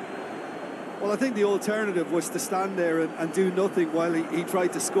 Well, I think the alternative was to stand there and do nothing while he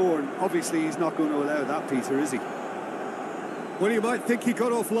tried to score. And obviously, he's not going to allow that, Peter, is he? Well, you might think he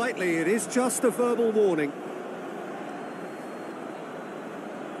got off lightly. It is just a verbal warning.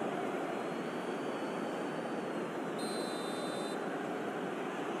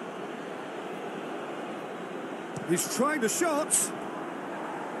 He's trying the shot.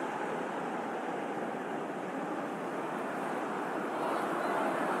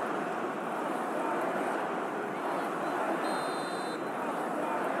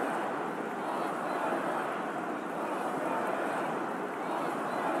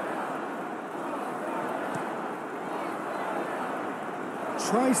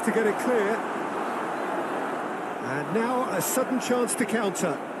 Tries to get it clear. And now a sudden chance to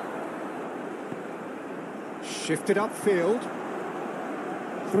counter. Shifted upfield.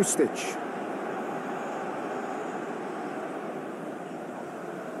 Krustic.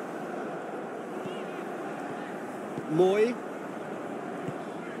 Moy.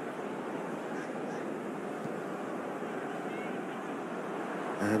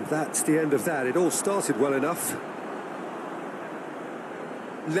 And that's the end of that. It all started well enough.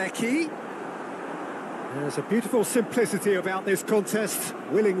 Lecky. There's a beautiful simplicity about this contest.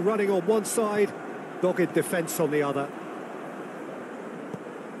 Willing running on one side, dogged defence on the other.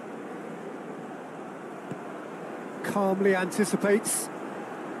 Calmly anticipates.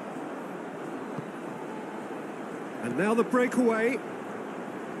 And now the breakaway.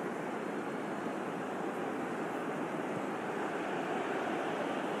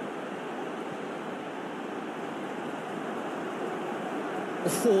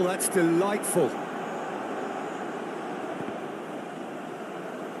 Oh, that's delightful.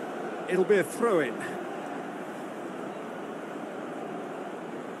 It'll be a throw-in.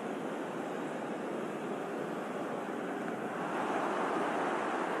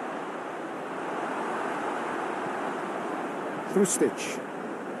 Krustic.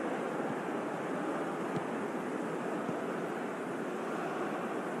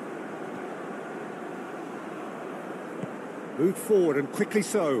 Moved forward and quickly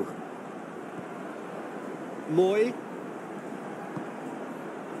so. Moy.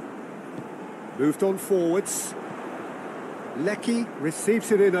 Moved on forwards. Lecky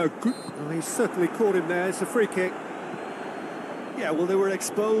receives it in a good... Oh, he certainly caught him there. It's a free kick. Yeah, well, they were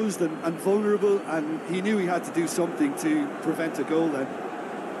exposed and vulnerable, and he knew he had to do something to prevent a goal then.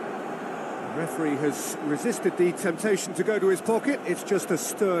 The referee has resisted the temptation to go to his pocket. It's just a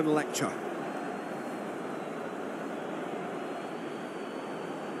stern lecture.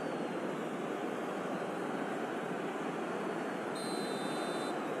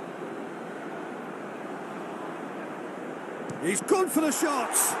 He's gone for the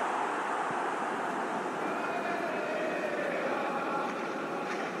shots.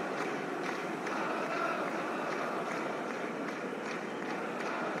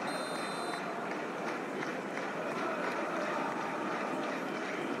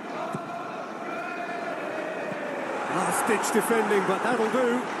 Last-ditch defending, but that'll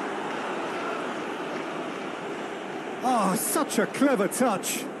do. Oh, such a clever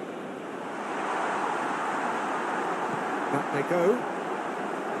touch. Back they go.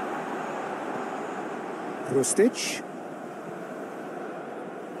 Krustic.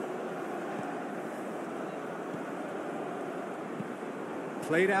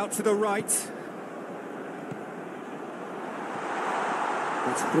 Played out to the right.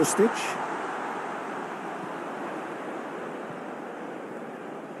 That's Krustic.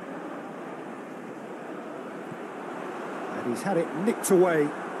 And he's had it nicked away.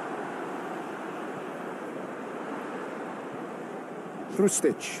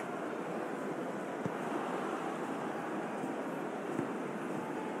 Krustic.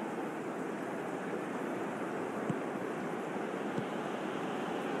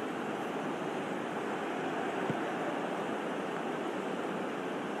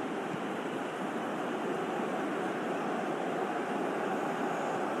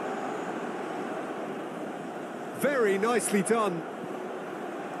 Very nicely done.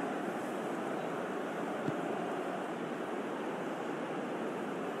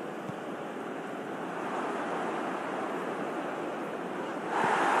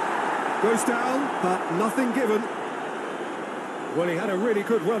 Goes down, but nothing given. Well, he had a really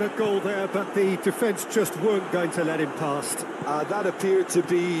good run at goal there, but the defence just weren't going to let him past. That appeared to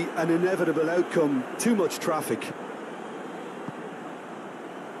be an inevitable outcome. Too much traffic.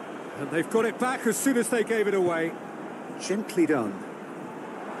 And they've got it back as soon as they gave it away. Gently done.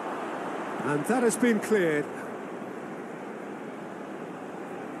 And that has been cleared.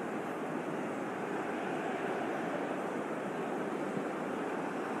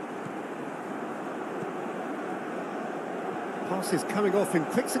 Passes coming off in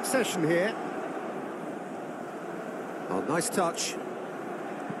quick succession here. Oh, nice touch.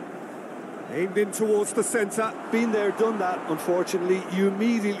 Aimed in towards the centre. Been there, done that, unfortunately. You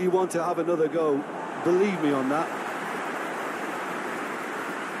immediately want to have another go. Believe me on that.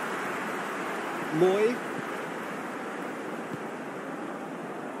 Moy.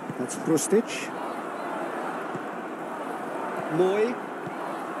 That's Krustic. Moy.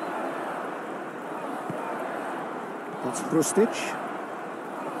 That's Krustic.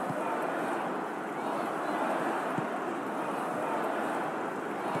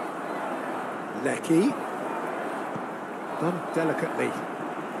 Lecky. Done delicately.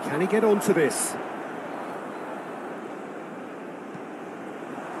 Can he get onto this?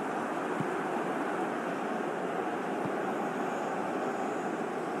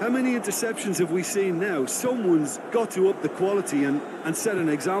 How many interceptions have we seen now? Someone's got to up the quality and set an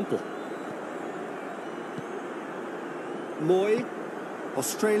example. Moy.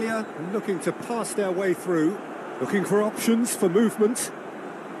 Australia looking to pass their way through. Looking for options for movement.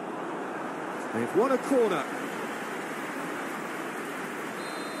 They've won a corner.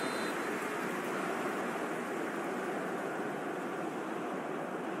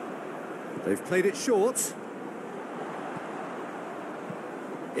 They've played it short.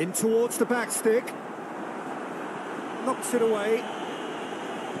 In towards the back stick. Knocks it away.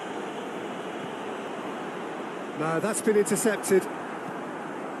 No, that's been intercepted.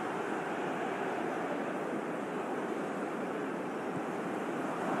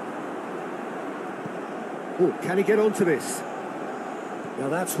 Oh, can he get onto this? Now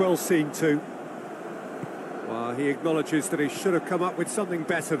that's well seen too. Well, he acknowledges that he should have come up with something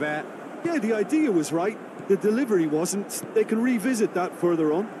better there. Yeah, the idea was right. The delivery wasn't. They can revisit that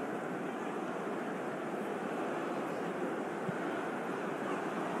further on.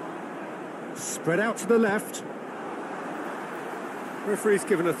 Spread out to the left. Referee's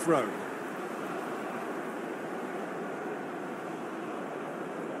given a throw.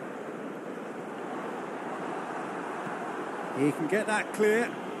 He can get that clear.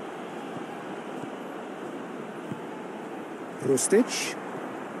 Krustic.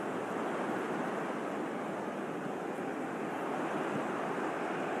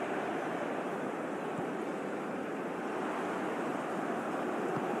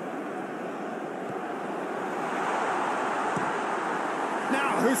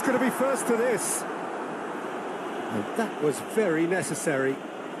 Now, who's going to be first to this? And that was very necessary.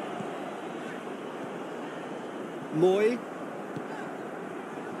 Moy.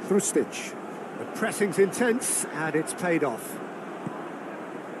 Krustic. The pressing's intense and it's paid off.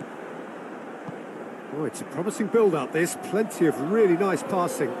 Oh, it's a promising build-up this. Plenty of really nice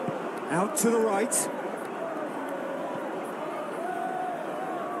passing. Out to the right.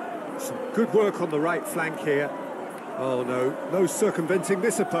 Some good work on the right flank here. Oh no, no circumventing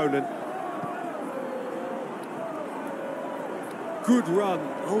this opponent. Good run,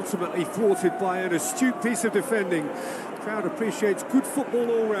 ultimately thwarted by an astute piece of defending. Crowd appreciates good football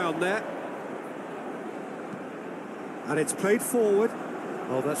all round there. And it's played forward.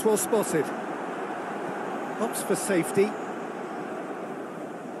 Oh, that's well spotted. Opts for safety.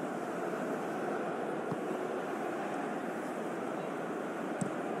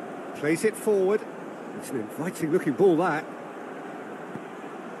 Plays it forward. It's an inviting looking ball, that.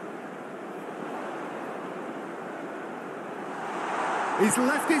 He's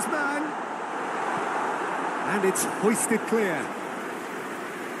left his man. And it's hoisted clear.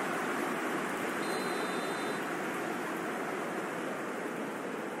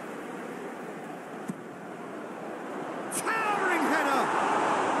 Towering header.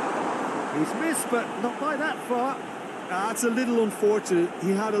 He's missed, but not by that far. That's a little unfortunate.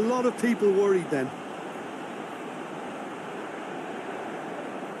 He had a lot of people worried then.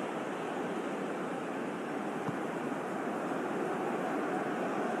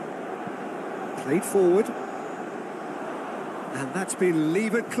 Played forward. And that's been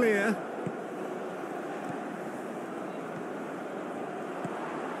levered clear.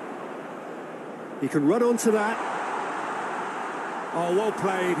 He can run onto that. Oh, well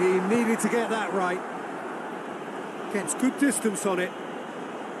played. He needed to get that right. Gets good distance on it.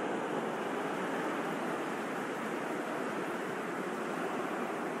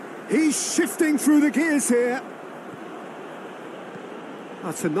 He's shifting through the gears here.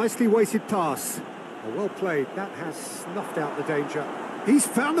 That's a nicely weighted pass. Oh, well played. That has snuffed out the danger. He's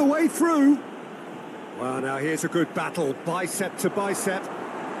found the way through. Well, now here's a good battle. Bicep to bicep.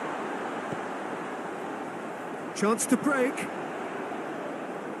 Chance to break.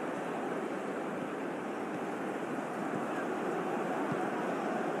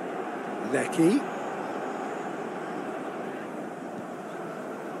 Lecky.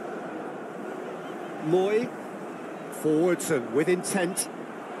 Moy. Forwards and with intent.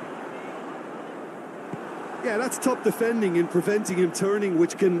 Yeah, that's top defending and preventing him turning,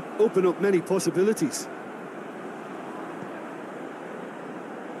 which can open up many possibilities.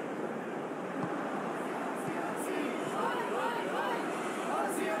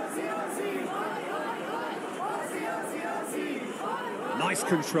 Nice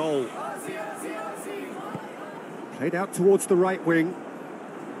control. Played out towards the right wing.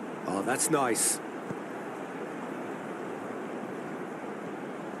 Oh, that's nice.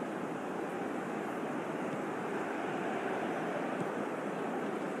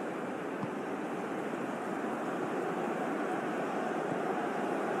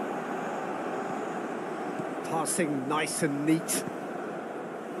 Passing nice and neat.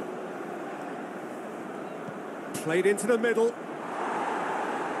 Played into the middle.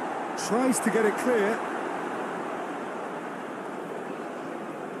 Tries to get it clear.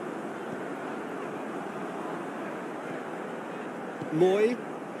 Moy.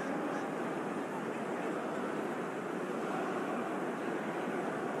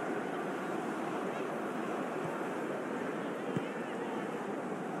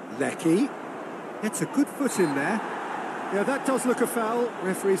 Lecky. Gets a good foot in there. Yeah, that does look a foul.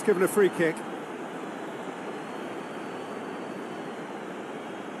 Referee's given a free kick.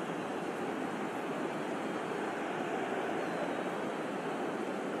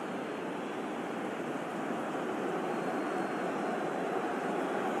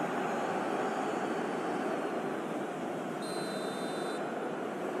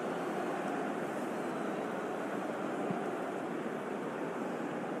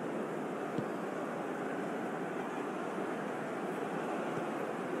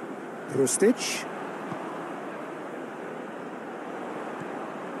 Rustic.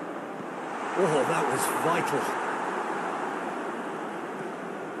 Oh, that was vital.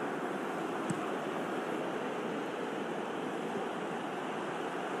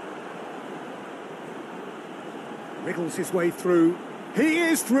 Wriggles his way through. He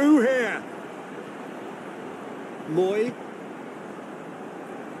is through here. Moy.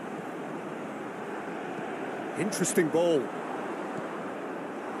 Interesting ball.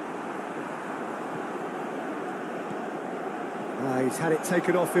 He's had it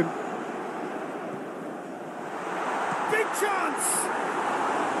taken off him. Big chance!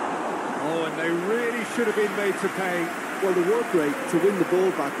 Oh, and they really should have been made to pay. Well, the work rate to win the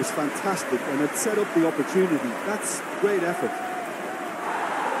ball back was fantastic, and it set up the opportunity. That's great effort.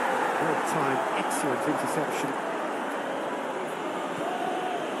 Well timed, excellent interception.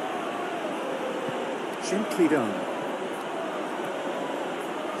 Gently done.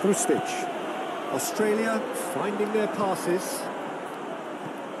 Rustic. Australia finding their passes.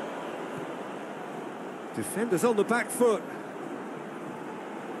 Defenders on the back foot.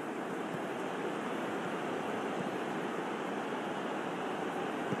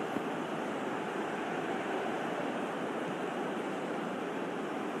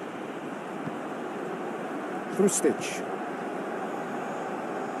 Rustic.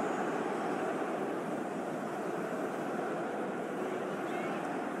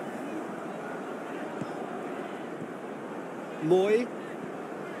 Moy.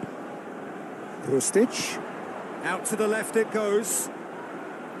 Rustic. Out to the left it goes.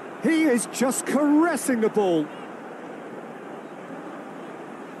 He is just caressing the ball.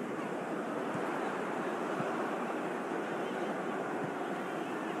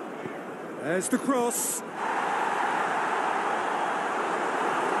 There's the cross.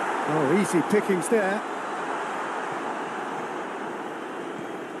 Oh, easy pickings there.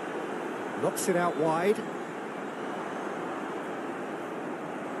 Knocks it out wide.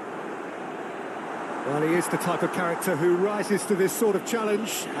 Well, he is the type of character who rises to this sort of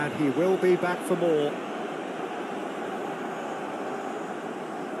challenge, and he will be back for more.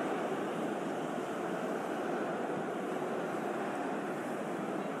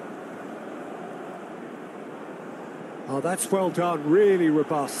 Oh, that's well done, really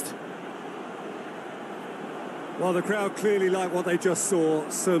robust. Well, the crowd clearly like what they just saw.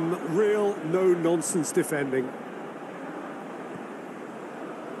 Some real no-nonsense defending.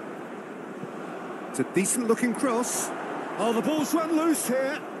 It's a decent-looking cross. Oh, the ball's run loose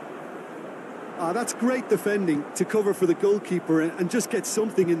here. Ah, that's great defending to cover for the goalkeeper and just get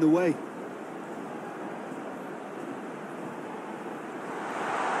something in the way.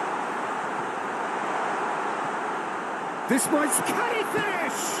 This might... Can he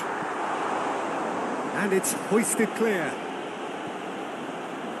finish? And it's hoisted clear.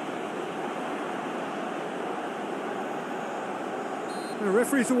 The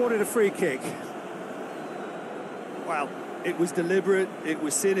referee's awarded a free kick. Well, it was deliberate, it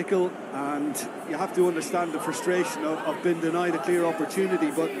was cynical, and you have to understand the frustration of being denied a clear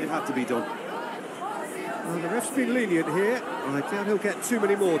opportunity, but it had to be done. Well, the ref's been lenient here. I doubt he'll get too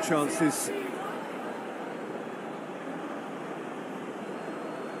many more chances.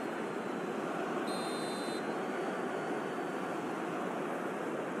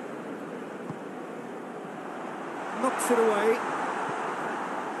 Knocks it away.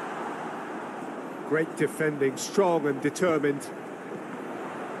 Great defending, strong and determined.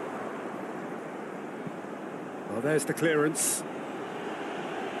 Well, there's the clearance.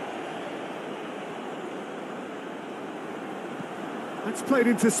 That's played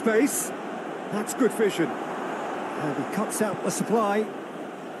into space. That's good vision. And he cuts out the supply.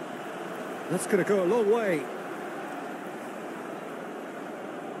 That's going to go a long way.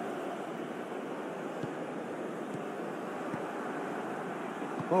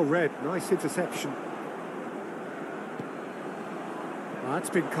 Well read, nice interception. That's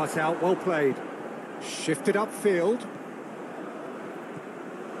been cut out, well played. Shifted upfield.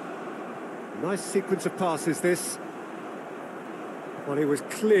 Nice sequence of passes, this. Well, he was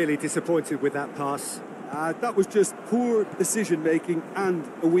clearly disappointed with that pass. That was just poor decision-making and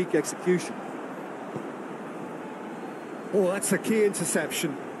a weak execution. Oh, that's a key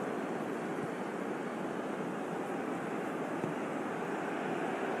interception.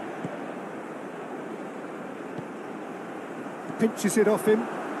 Pinches it off him.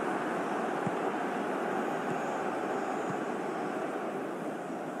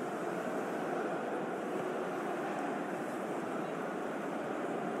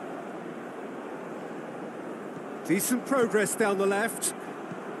 Decent progress down the left.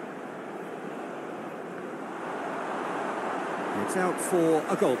 It's out for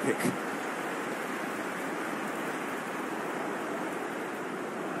a goal kick.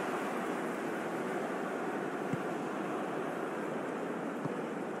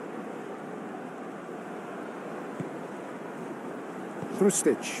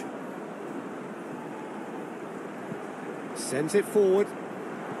 Krustic. Sends it forward.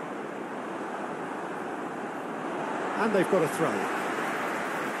 And they've got a throw.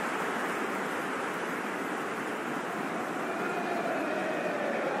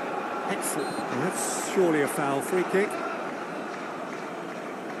 Excellent. And that's surely a foul. Free kick.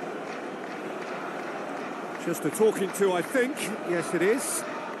 Just a talking to, I think. Yes, it is.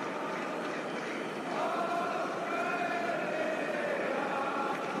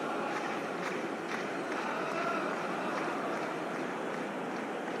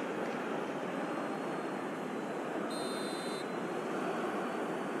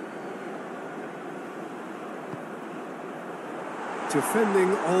 Defending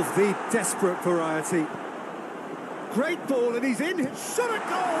of the desperate variety. Great ball and he's in. Shot a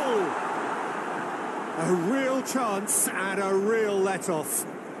goal! A real chance and a real let-off.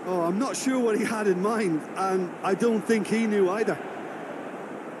 Oh, I'm not sure what he had in mind, and I don't think he knew either.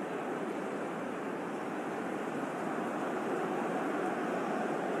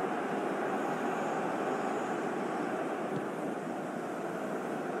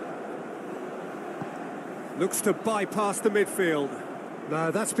 Looks to bypass the midfield. No,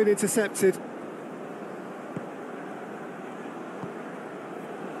 that's been intercepted.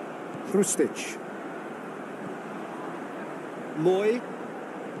 Krustic. Moy.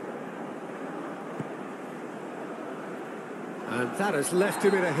 And that has left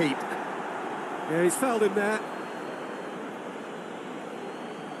him in a heap. Yeah, he's fouled him there.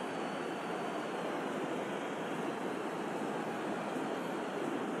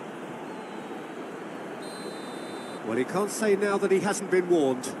 Well, he can't say now that he hasn't been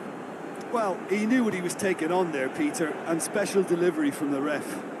warned. Well, he knew what he was taking on there, Peter, and special delivery from the ref.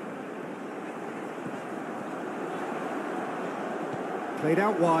 Played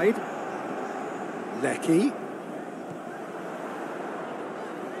out wide. Lecky.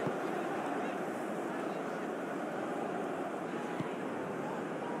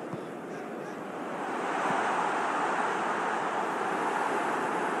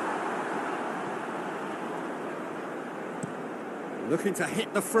 Looking to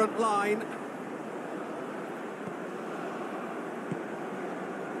hit the front line.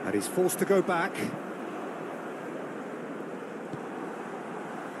 And he's forced to go back.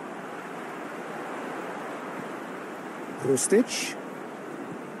 Krustic.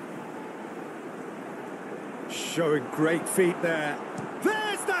 Showing great feet there.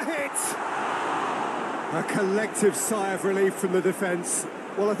 There's the hit! A collective sigh of relief from the defence.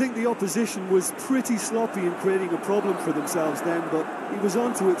 Well, I think the opposition was pretty sloppy in creating a problem for themselves then, but he was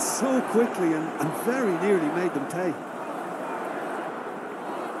onto it so quickly and very nearly made them pay.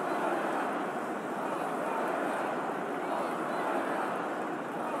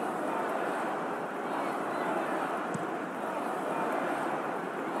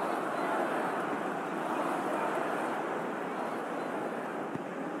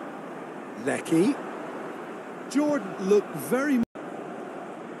 Lecky. Jordan looked very...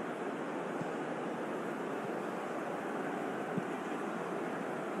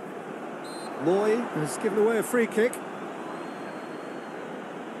 Moy has given away a free kick.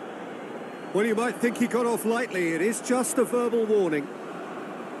 Well, you might think he got off lightly. It is just a verbal warning.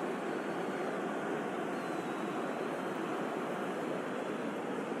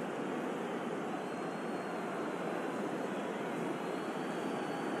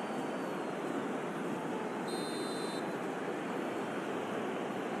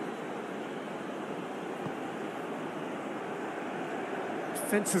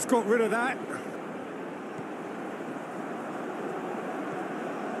 Defence has got rid of that.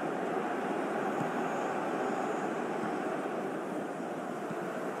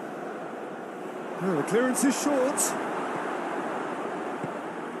 Well, the clearance is short.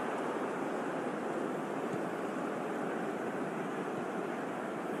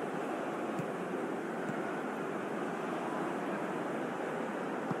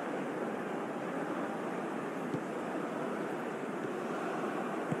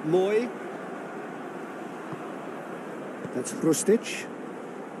 Moy. That's Krustic.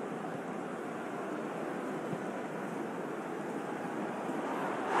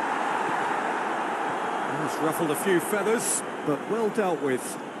 He's ruffled a few feathers, but well dealt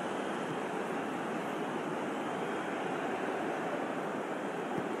with.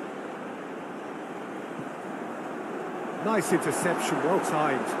 Nice interception, well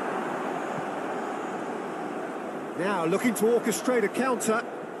timed. Now looking to orchestrate a counter.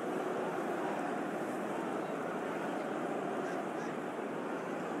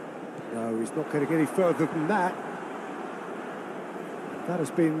 No, he's not going to get any further than that. That has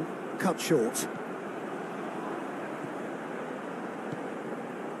been cut short.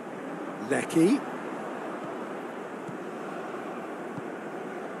 Lecky.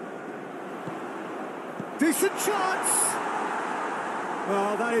 Decent chance!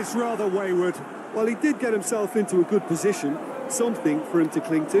 Oh, that is rather wayward. Well, he did get himself into a good position, something for him to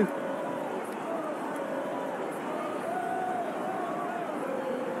cling to.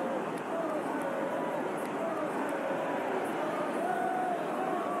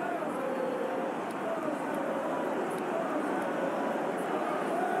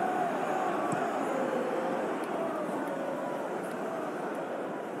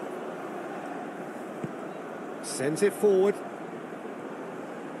 Sends it forward.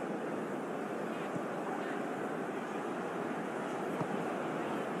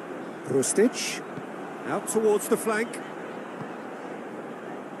 Krustic. Out towards the flank.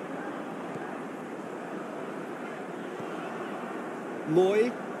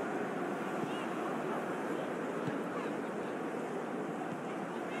 Moy.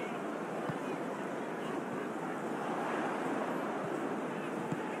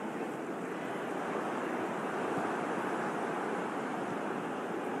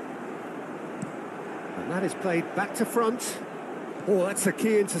 And that is played back to front. Oh, that's a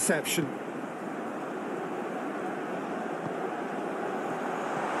key interception.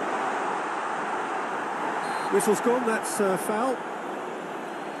 Whistle's gone, that's a foul.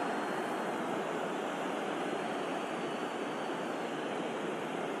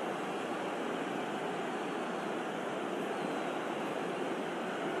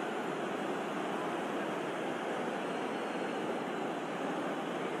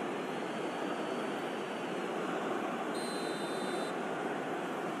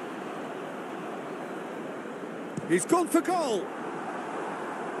 He's gone for goal.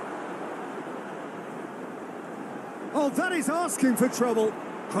 Oh, that is asking for trouble.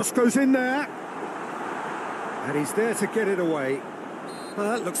 Cross goes in there. And he's there to get it away.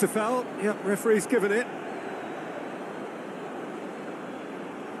 That looks a foul. Yep, referee's given it.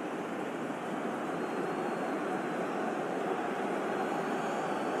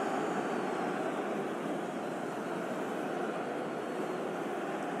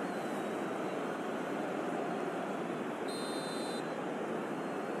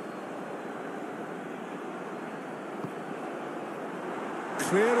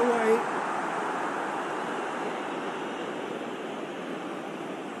 Cleared away.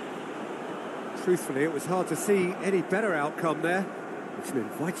 Truthfully, it was hard to see any better outcome there. It's an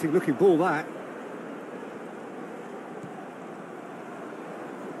inviting looking ball, that.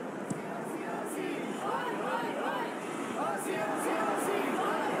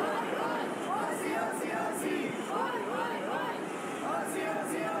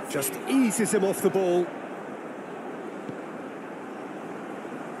 Just eases him off the ball.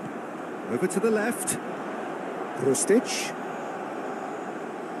 Over to the left. Rustic.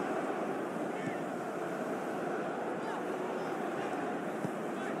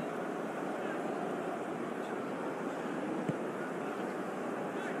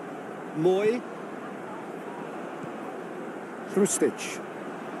 Moy. Rustic.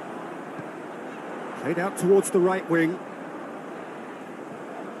 Played out towards the right wing.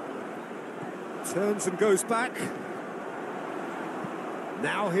 Turns and goes back.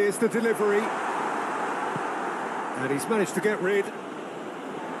 Now here's the delivery. And he's managed to get rid.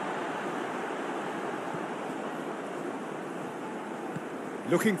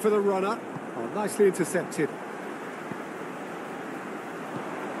 Looking for the runner. Oh, nicely intercepted.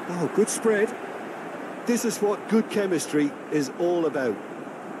 Oh, good spread. This is what good chemistry is all about.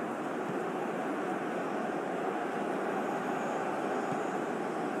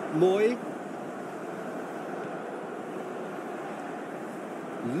 Moy.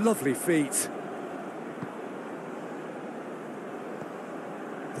 Lovely feet.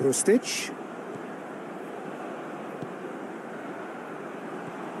 Rustic.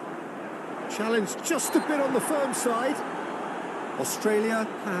 Challenge just a bit on the firm side. Australia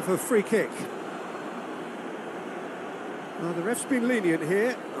have a free kick. Well, the ref's been lenient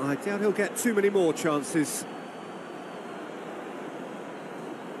here. I doubt he'll get too many more chances.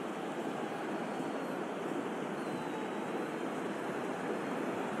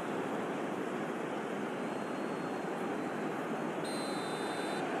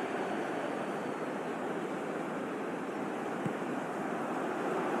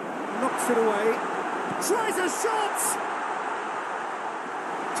 Knocks it away. Tries a shot!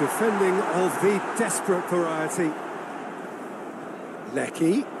 Defending of the desperate variety.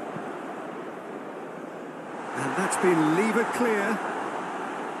 Lecky. And that's been levered clear.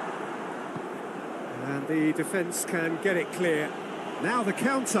 And the defence can get it clear. Now the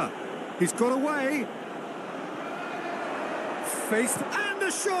counter. He's got away. Faced and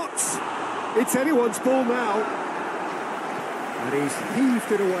a shot! It's anyone's ball now. And he's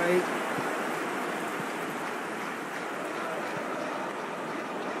heaved it away.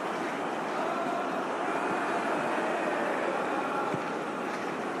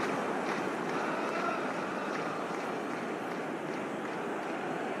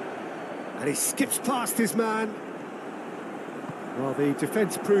 And he skips past his man. Well, the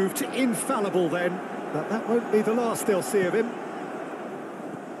defence proved infallible then, but that won't be the last they'll see of him.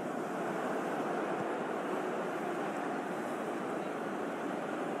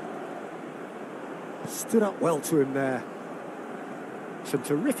 Stood up well to him there. Some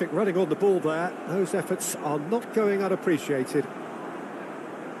terrific running on the ball there. Those efforts are not going unappreciated.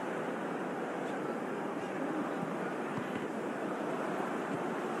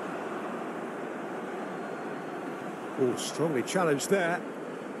 Oh, strongly challenged there.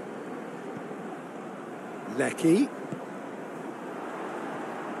 Lecky.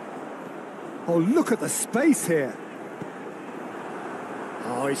 Oh, look at the space here.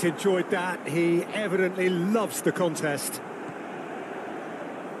 Oh, he's enjoyed that. He evidently loves the contest.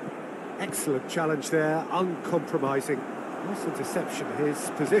 Excellent challenge there, uncompromising. Nice interception. His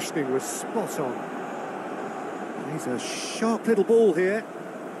positioning was spot on. He's a sharp little ball here.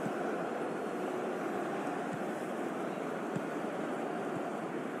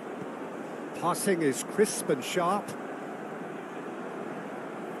 Passing is crisp and sharp.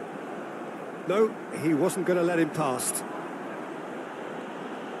 No, he wasn't going to let him past.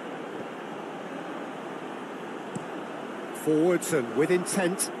 Forwards and with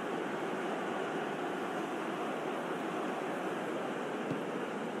intent.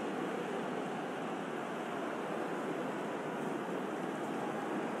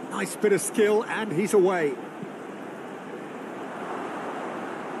 Nice bit of skill, and he's away.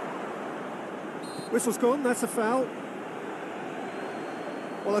 Whistle's gone, that's a foul.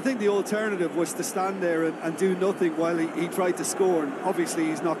 Well, I think the alternative was to stand there and do nothing while he tried to score, and obviously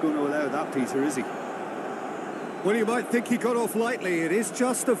he's not going to allow that, Peter, is he? Well, you might think he got off lightly. It is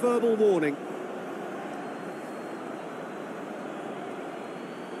just a verbal warning.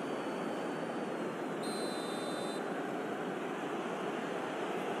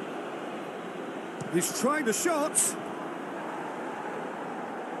 He's trying the shot.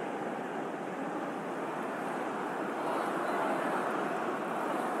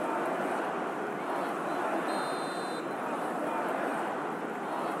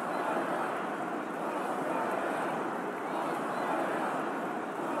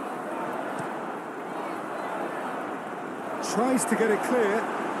 Tries to get it clear.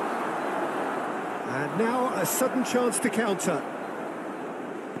 And now a sudden chance to counter.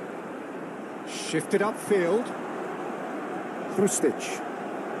 Shifted upfield. Hrustic.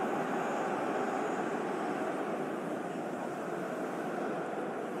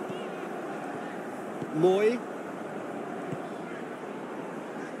 Moy.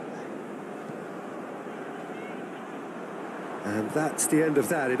 And that's the end of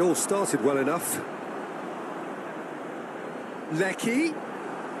that. It all started well enough. Lecky.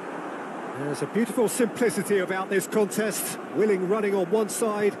 There's a beautiful simplicity about this contest. Willing running on one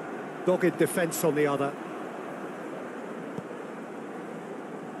side, dogged defence on the other.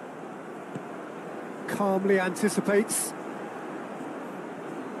 Calmly anticipates.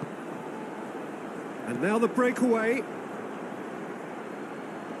 And now the breakaway.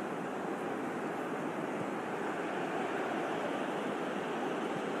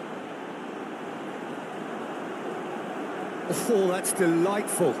 Oh, that's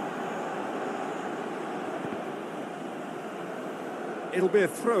delightful. It'll be a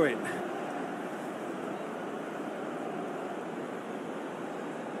throw-in.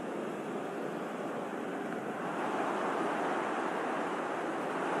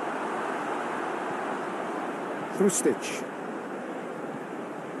 Hrustic.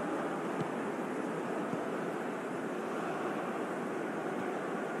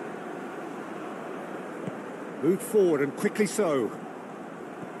 Moved forward and quickly so.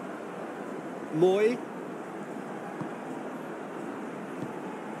 Moy.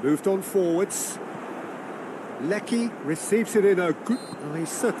 Moved on forwards. Lecky receives it in a good... Oh, he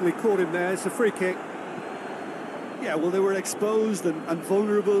certainly caught him there. It's a free kick. Yeah, well, they were exposed and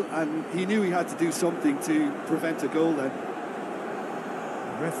vulnerable, and he knew he had to do something to prevent a goal then.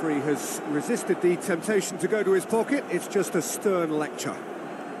 The referee has resisted the temptation to go to his pocket. It's just a stern lecture.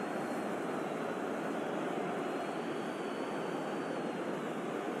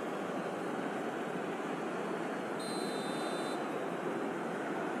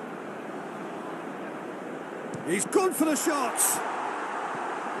 He's gone for the shots.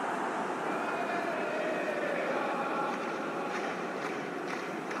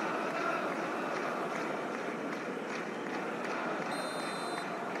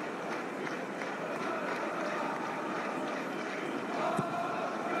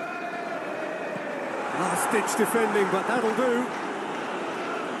 Last-ditch defending, but that'll do.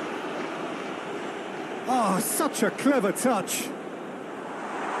 Oh, such a clever touch.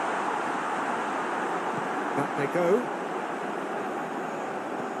 Back they go.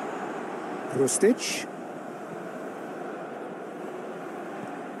 Hrustic.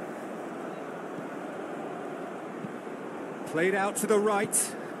 Played out to the right.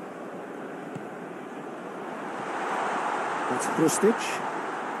 That's Hrustic.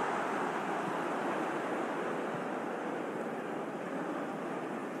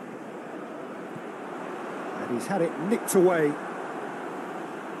 And he's had it nicked away.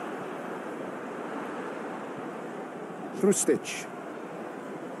 Hrustic.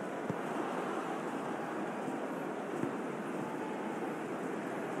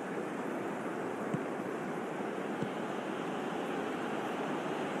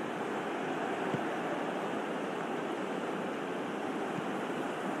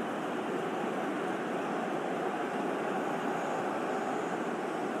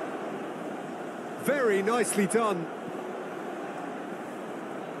 Very nicely done.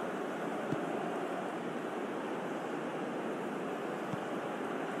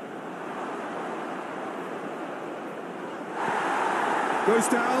 Goes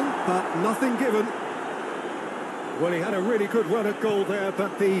down, but nothing given. Well, he had a really good run at goal there,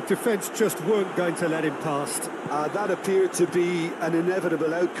 but the defence just weren't going to let him past. That appeared to be an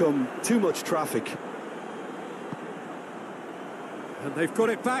inevitable outcome. Too much traffic. And they've got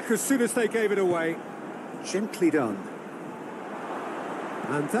it back as soon as they gave it away. Gently done.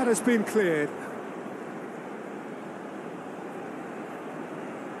 And that has been cleared.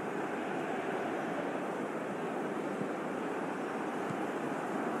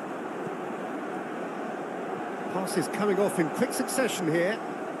 Pass is coming off in quick succession here.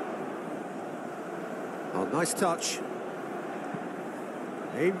 Oh, nice touch.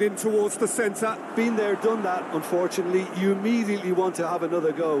 Aimed in towards the centre. Been there, done that, unfortunately. You immediately want to have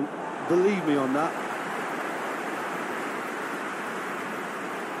another go. Believe me on that.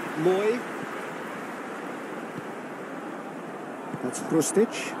 Moy. That's Hrustic.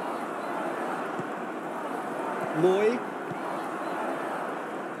 Moy.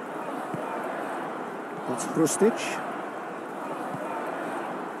 That's Hrustic.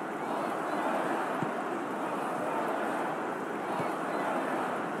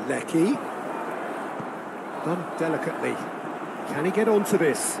 Lecky. Done delicately. Can he get onto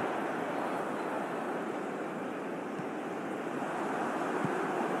this?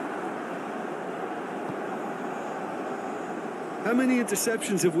 How many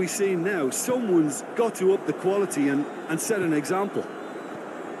interceptions have we seen now? Someone's got to up the quality and set an example.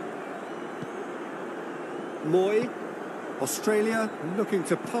 Moy. Australia looking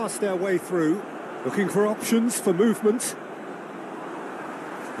to pass their way through. Looking for options for movement.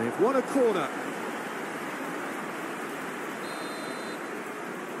 They've won a corner.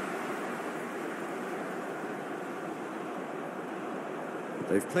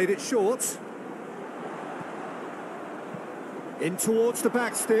 They've played it short. In towards the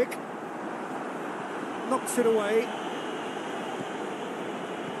back stick. Knocks it away.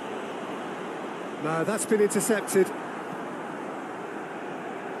 No, that's been intercepted.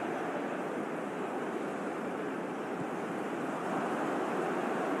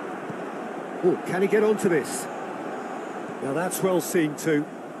 Oh, can he get onto this? Now that's well seen too.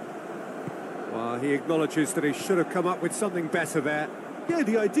 Well, he acknowledges that he should have come up with something better there. Yeah,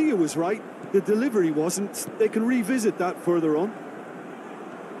 the idea was right. The delivery wasn't. They can revisit that further on.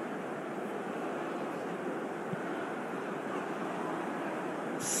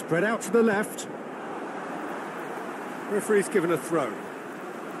 Spread out to the left. Referee's given a throw.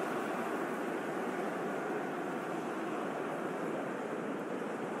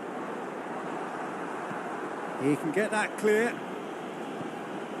 He can get that clear.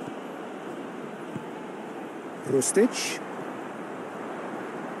 Hrustic.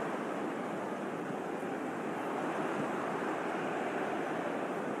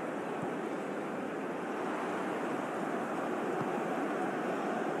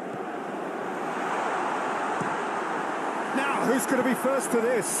 Now, who's going to be first to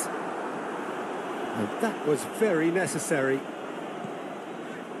this? And that was very necessary.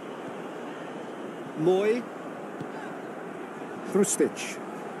 Moy. Hrustic.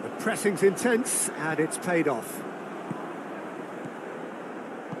 The pressing's intense and it's paid off.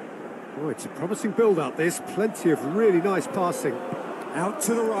 Oh, it's a promising build-up this. Plenty of really nice passing. Out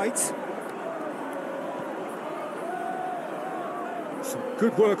to the right. Some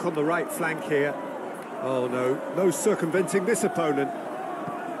good work on the right flank here. Oh no, no circumventing this opponent.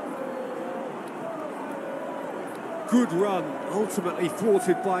 Good run, ultimately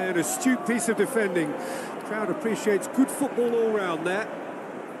thwarted by an astute piece of defending. Crowd appreciates good football all round there.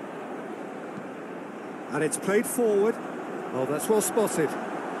 And it's played forward. Oh, that's well spotted.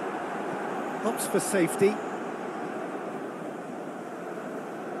 Hops for safety.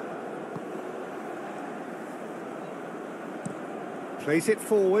 Plays it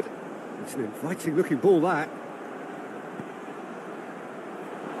forward. It's an inviting looking ball, that.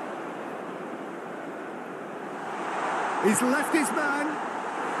 He's left his man.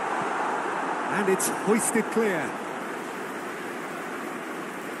 And it's hoisted clear.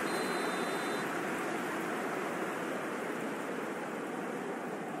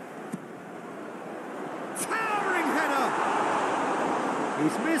 Towering header.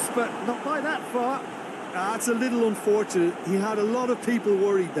 He's missed, but not by that far. That's a little unfortunate. He had a lot of people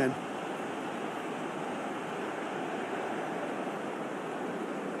worried then.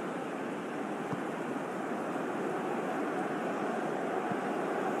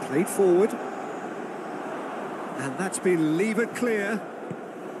 Played forward. And that's been levered clear.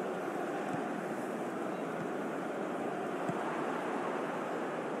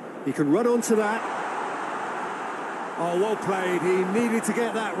 He can run onto that. Oh, well played. He needed to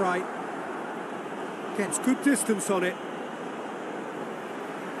get that right. Gets good distance on it.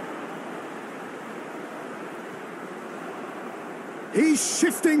 He's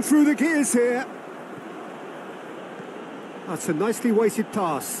shifting through the gears here. That's a nicely weighted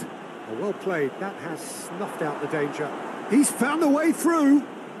pass. Oh, well played. That has snuffed out the danger. He's found the way through.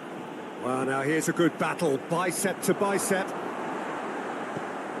 Well, now here's a good battle, bicep to bicep.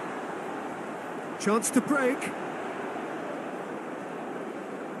 Chance to break.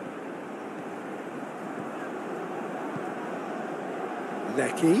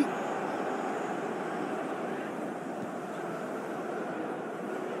 Lecky.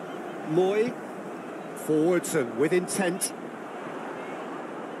 Moy. Forwards and with intent.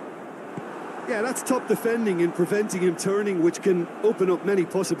 Yeah, that's top defending and preventing him turning, which can open up many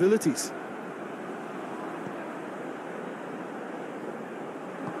possibilities.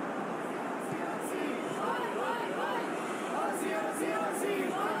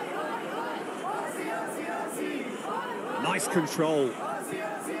 Nice control.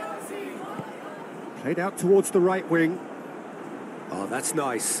 Played out towards the right wing. Oh, that's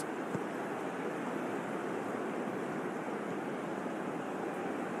nice.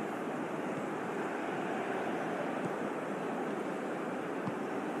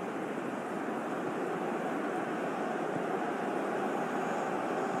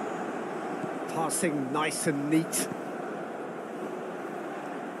 Passing nice and neat.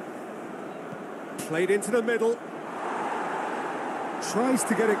 Played into the middle. Tries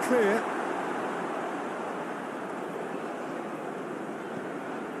to get it clear.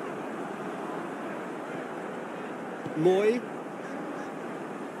 Moy.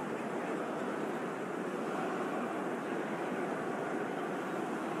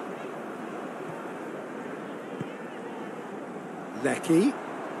 Lecky.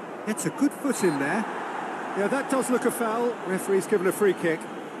 It's a good foot in there. Yeah, that does look a foul. Referee's given a free kick.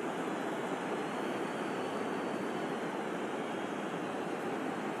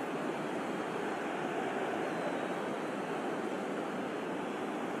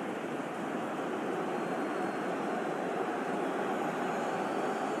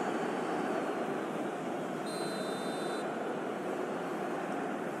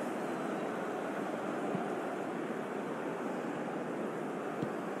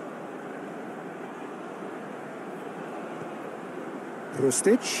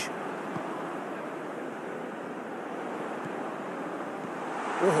 Rustic.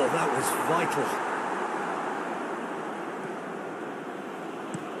 Oh, that was vital.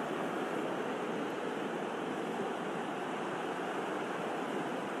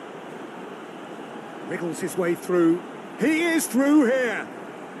 Wriggles his way through. He is through here.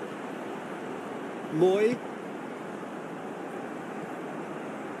 Moy.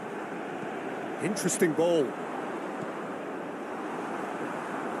 Interesting ball.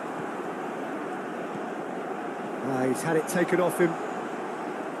 He's had it taken off him.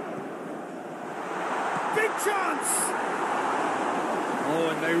 Big chance! Oh,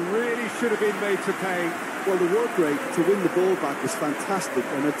 and they really should have been made to pay. Well, the work rate to win the ball back was fantastic,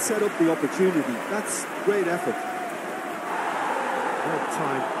 and it set up the opportunity. That's great effort. Well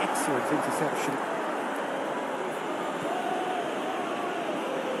timed, excellent interception.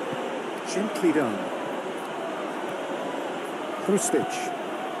 Gently done. Rustic.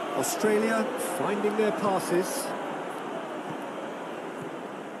 Australia finding their passes.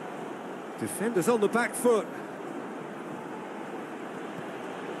 Defenders on the back foot.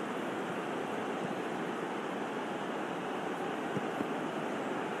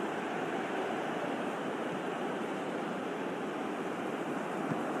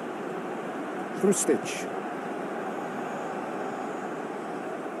 Rustic.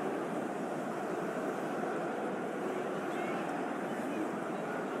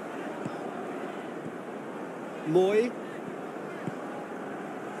 Moy.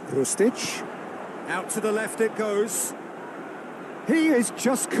 Rustic. Out to the left it goes. He is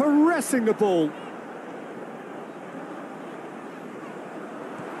just caressing the ball.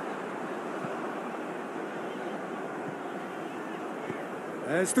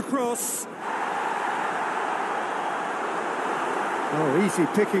 There's the cross. Oh, easy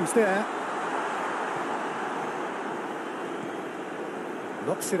pickings there.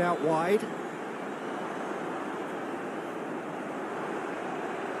 Knocks it out wide.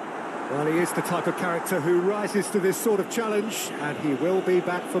 Well, he is the type of character who rises to this sort of challenge, and he will be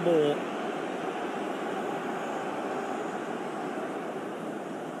back for more.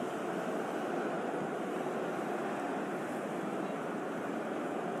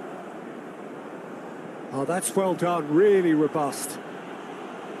 Oh, that's well done, really robust.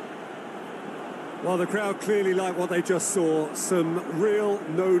 Well, the crowd clearly like what they just saw. Some real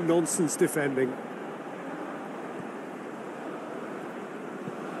no-nonsense defending.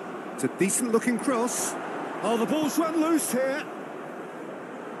 It's a decent-looking cross. Oh, the ball's run loose here.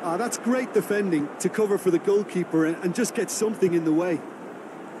 Ah, that's great defending to cover for the goalkeeper and just get something in the way.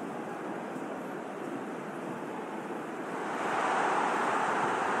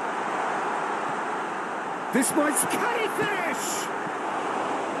 This might... Can he finish?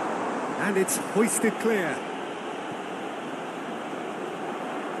 And it's hoisted clear.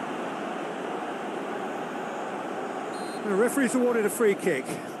 The referee's awarded a free kick.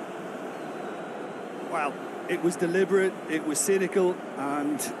 Well, it was deliberate, it was cynical,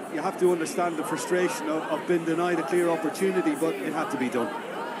 and you have to understand the frustration of being denied a clear opportunity, but it had to be done.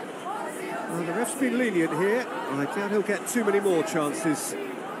 Well, the ref's been lenient here. I doubt he'll get too many more chances.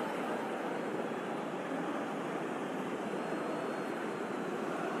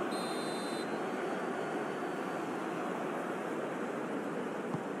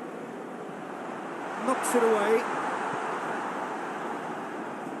 Knocks it away.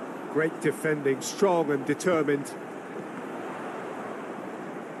 Great defending, strong and determined.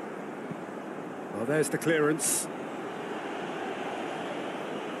 Well, there's the clearance.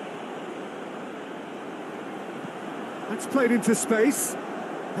 That's played into space.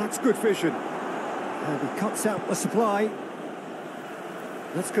 That's good vision. And he cuts out the supply.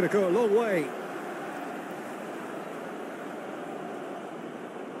 That's going to go a long way.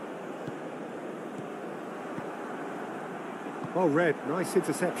 Well read, nice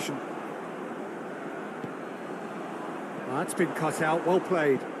interception. That's been cut out, well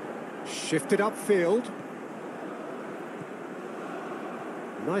played. Shifted upfield.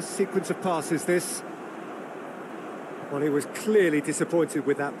 Nice sequence of passes this. Well, he was clearly disappointed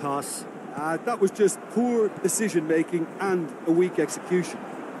with that pass. That was just poor decision-making and a weak execution.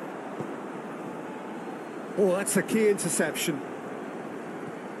 Oh, that's a key interception.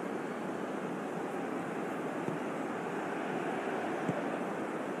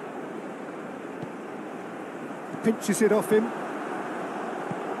 Pinches it off him.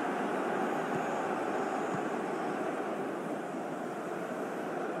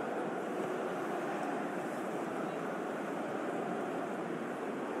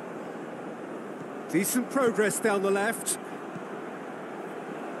 Decent progress down the left.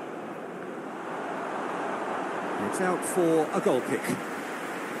 It's out for a goal kick.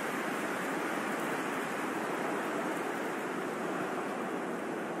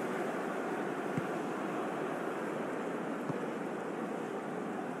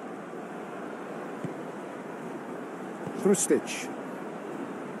 Krustic.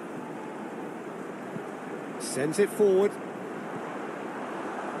 Sends it forward.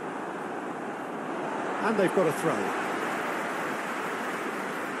 And they've got a throw.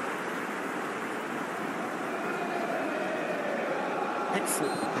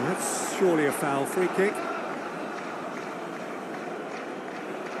 Excellent. And that's surely a foul. Free kick.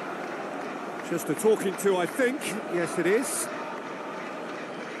 Just a talking to, I think. Yes, it is.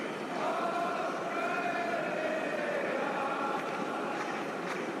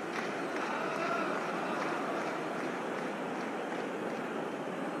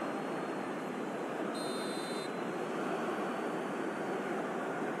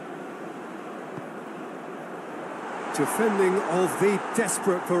 Defending of the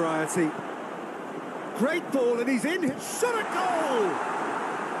desperate variety. Great ball and he's in. Shot a goal!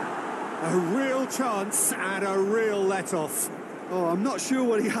 A real chance and a real let-off. Oh, I'm not sure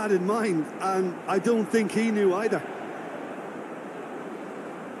what he had in mind, and I don't think he knew either.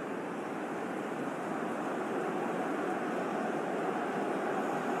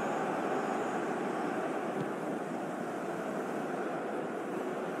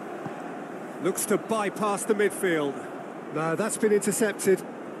 Looks to bypass the midfield. No, that's been intercepted.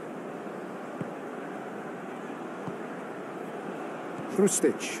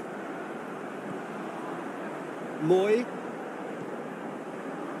 Krustic. Moy.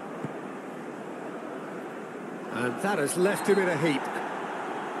 And that has left him in a heap.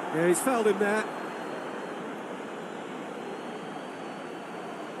 Yeah, he's fouled him there.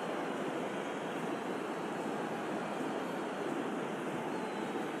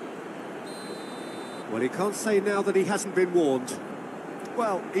 Well, he can't say now that he hasn't been warned.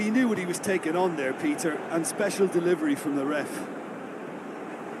 Well, he knew what he was taking on there, Peter, and special delivery from the ref.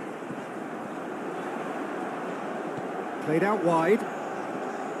 Played out wide.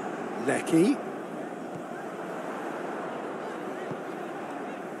 Lecky.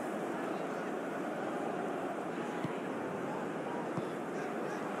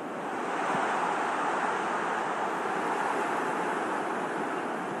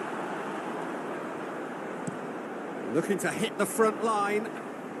 Looking to hit the front line.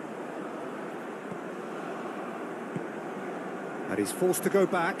 And he's forced to go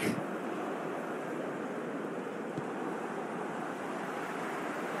back.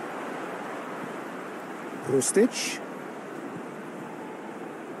 Krustic.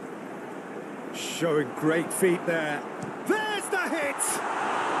 Showing great feet there. There's the hit!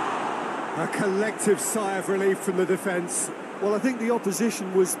 A collective sigh of relief from the defence. Well, I think the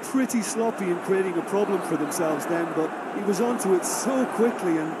opposition was pretty sloppy in creating a problem for themselves then, but he was onto it so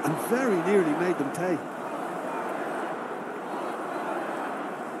quickly and very nearly made them pay.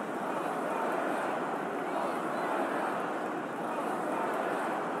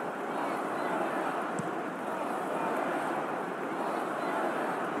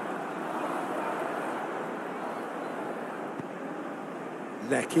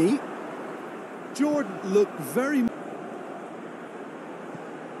 Lecky. Jordan looked very...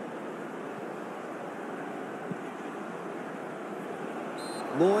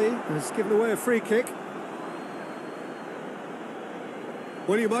 Moy has given away a free kick.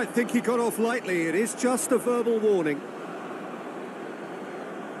 Well, you might think he got off lightly. It is just a verbal warning.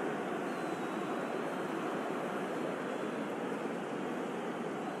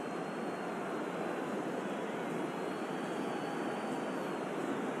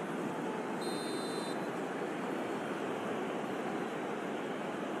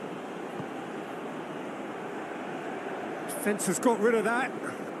 Defence has got rid of that.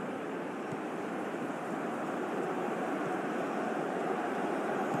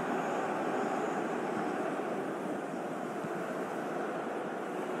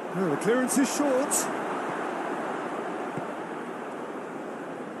 Oh, the clearance is short.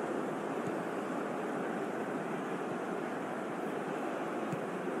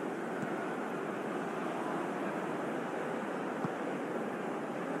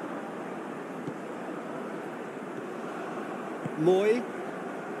 Moy.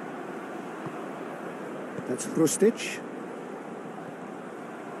 That's Hrustic.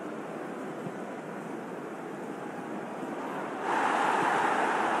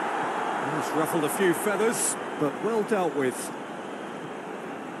 He's ruffled a few feathers, but well dealt with.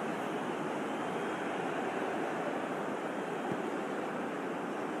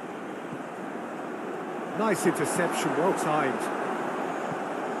 Nice interception, well timed.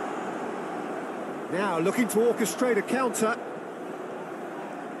 Now looking to orchestrate a counter.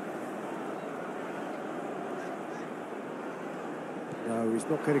 No, he's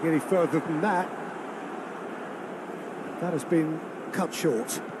not going to get any further than that. That has been cut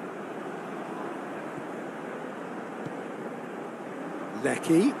short.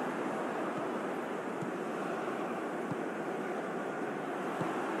 Lecky.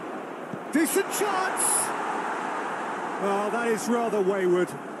 Decent chance! Oh, that is rather wayward.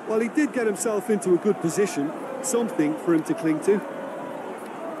 Well, he did get himself into a good position, something for him to cling to.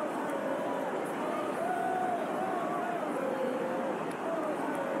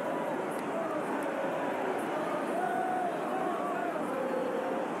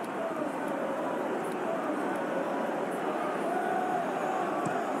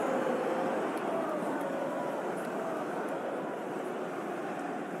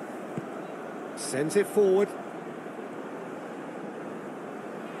 Sends it forward.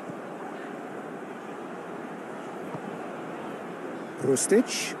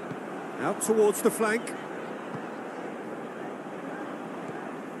 Hrustic. Out towards the flank.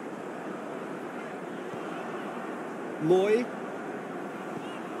 Moy.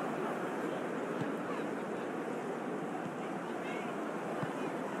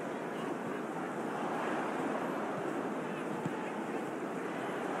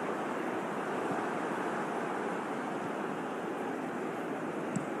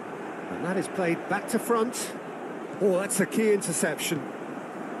 And that is played back to front. Oh, that's a key interception.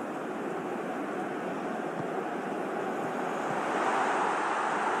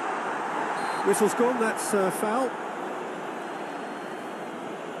 Whistle's gone, that's a foul.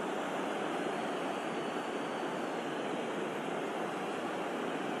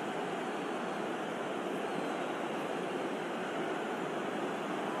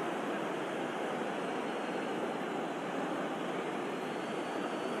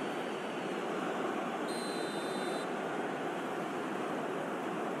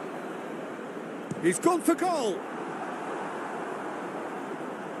 He's gone for goal.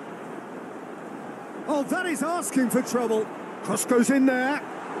 Oh, that is asking for trouble. Cross goes in there.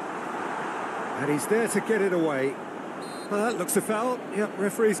 And he's there to get it away. That looks a foul. Yep,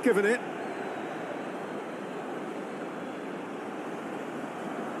 referee's given it.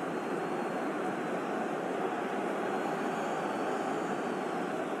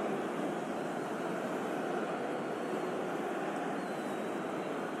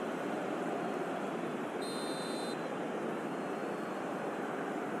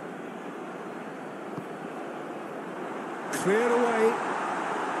 Cleared away.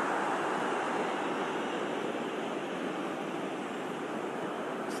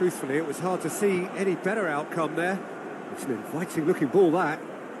 Truthfully, it was hard to see any better outcome there. It's an inviting looking ball, that.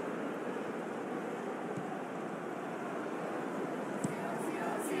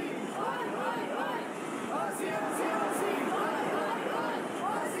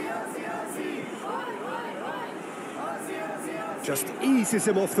 Just eases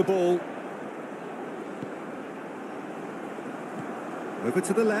him off the ball. Over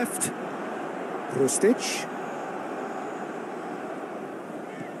to the left. Rustic.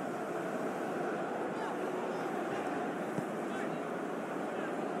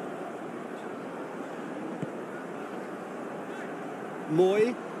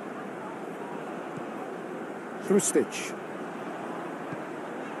 Moy. Rustic.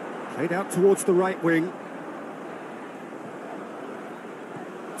 Played out towards the right wing.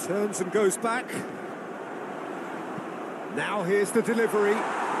 Turns and goes back. Now here's the delivery.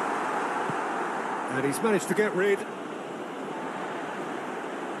 And he's managed to get rid.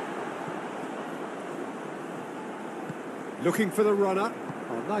 Looking for the runner.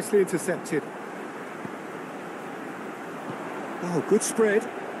 Oh, nicely intercepted. Oh, good spread.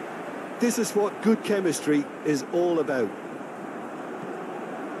 This is what good chemistry is all about.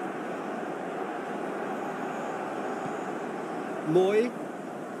 Moy.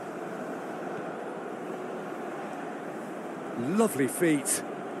 Lovely feet.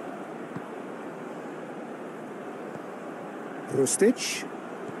 Rustic.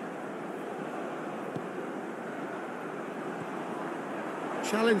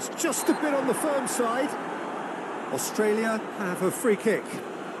 Challenge just a bit on the firm side. Australia have a free kick.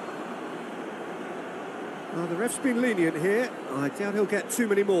 Well, the ref's been lenient here. I doubt he'll get too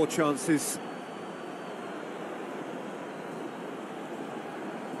many more chances.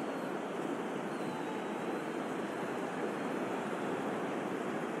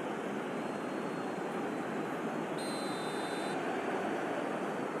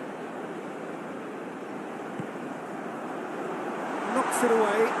 Knocks it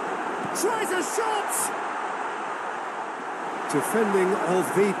away. Tries a shot! Defending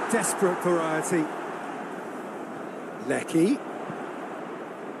of the desperate variety. Lecky.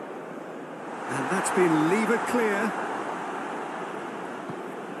 And that's been levered clear.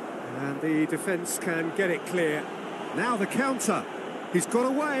 And the defence can get it clear. Now the counter. He's got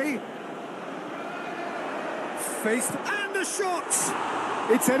away. Faced and a shot!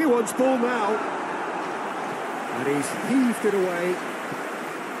 It's anyone's ball now. And he's heaved it away.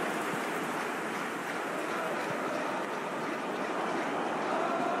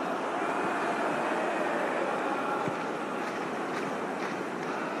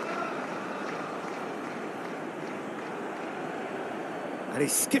 And he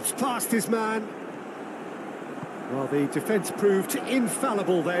skips past his man. Well, the defence proved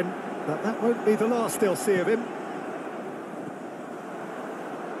infallible then, but that won't be the last they'll see of him.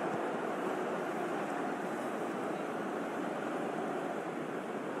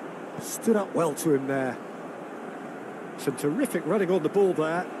 Stood up well to him there. Some terrific running on the ball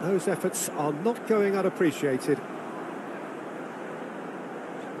there. Those efforts are not going unappreciated.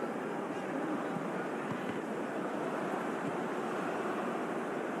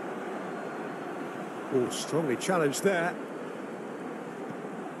 Oh, strongly challenged there.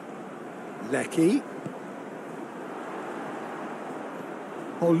 Lecky.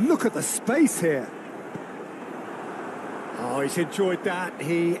 Oh, look at the space here. Oh, he's enjoyed that.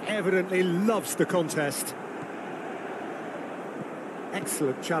 He evidently loves the contest.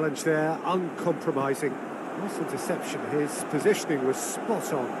 Excellent challenge there, uncompromising. Nice interception. His positioning was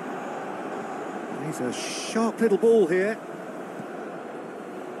spot on. He's a sharp little ball here.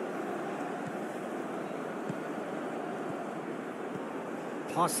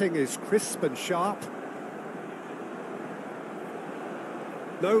 Passing is crisp and sharp.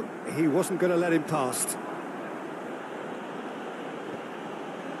 No, he wasn't going to let him past.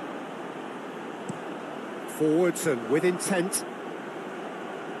 Forwards and with intent.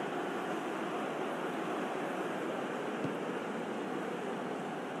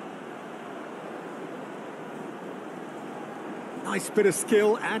 Nice bit of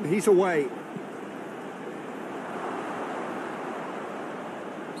skill and he's away.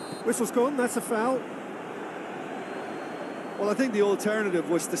 Whistle's gone, that's a foul. Well, I think the alternative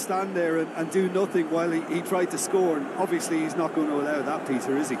was to stand there and do nothing while he tried to score. And obviously, he's not going to allow that,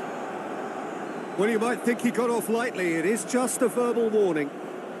 Peter, is he? Well, you might think he got off lightly. It is just a verbal warning.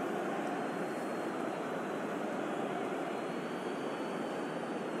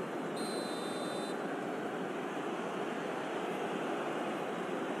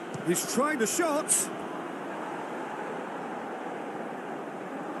 He's trying the shot.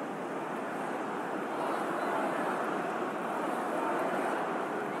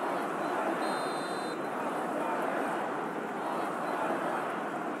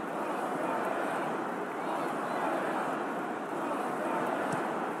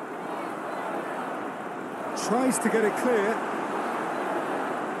 Tries to get it clear.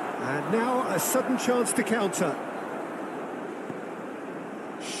 And now a sudden chance to counter.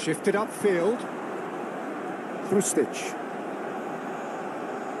 Shifted upfield. Krustic.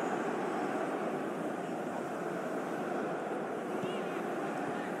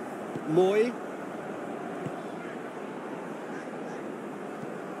 Moy.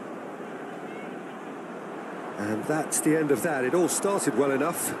 And that's the end of that. It all started well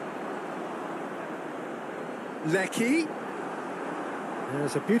enough. Lecky.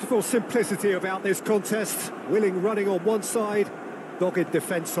 There's a beautiful simplicity about this contest. Willing running on one side, dogged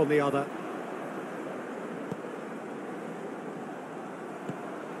defence on the other.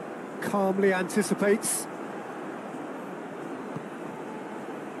 Calmly anticipates.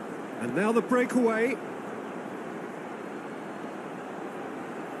 And now the breakaway.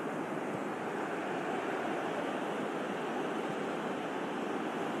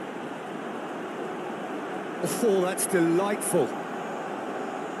 Oh, that's delightful.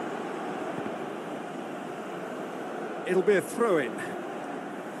 It'll be a throw-in.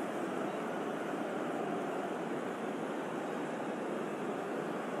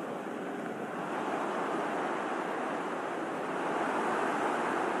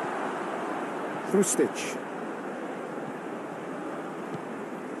 Krustic.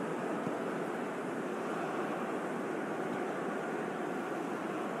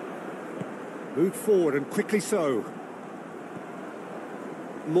 Moved forward and quickly so.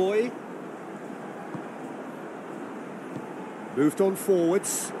 Moy. Moved on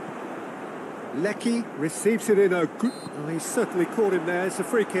forwards. Lecky receives it in a good... Oh, he certainly caught him there. It's a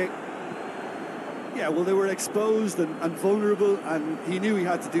free kick. Yeah, well, they were exposed and vulnerable, and he knew he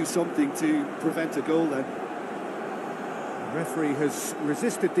had to do something to prevent a goal then. The referee has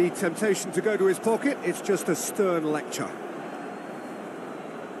resisted the temptation to go to his pocket. It's just a stern lecture.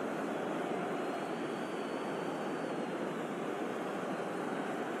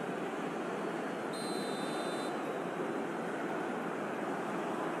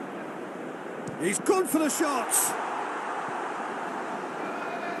 He's gone for the shots.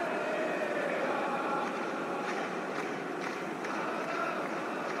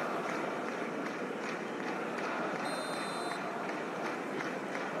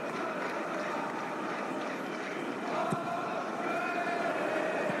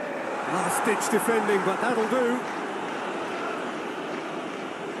 Last-ditch defending, but that'll do.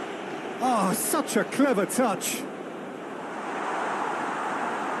 Oh, such a clever touch.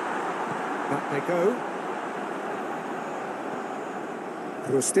 Back they go.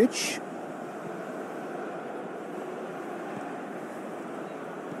 Krustic.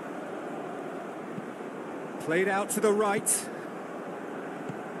 Played out to the right.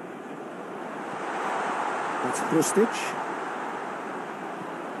 That's Krustic.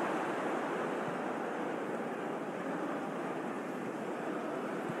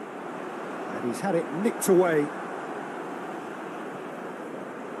 And he's had it nicked away.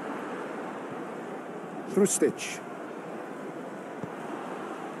 Krustic.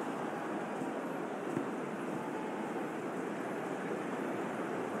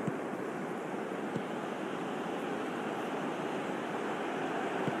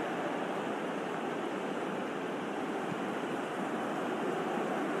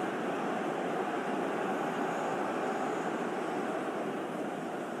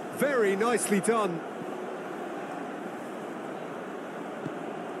 Very nicely done.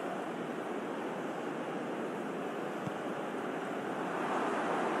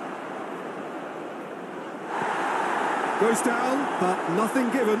 Goes down, but nothing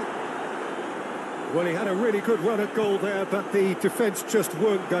given. Well, he had a really good run at goal there, but the defence just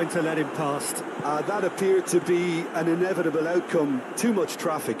weren't going to let him past. That appeared to be an inevitable outcome. Too much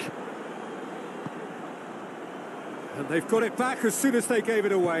traffic. And they've got it back as soon as they gave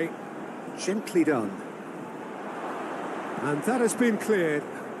it away. Gently done. And that has been cleared.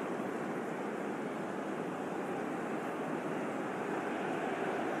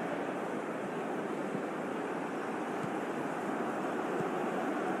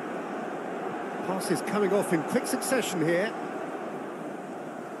 Passes coming off in quick succession here.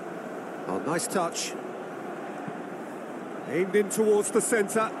 Oh, nice touch. Aimed in towards the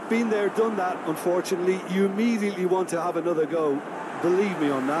centre. Been there, done that, unfortunately. You immediately want to have another go. Believe me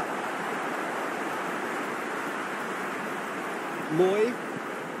on that. Moy.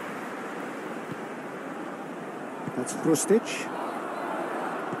 That's Krustic.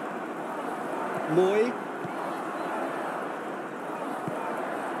 Moy.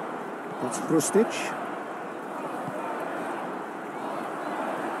 That's Krustic.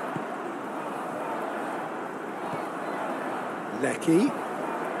 Lecky.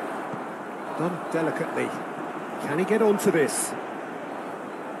 Done delicately. Can he get onto this?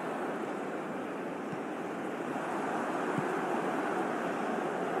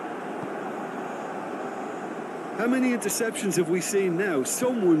 How many interceptions have we seen now?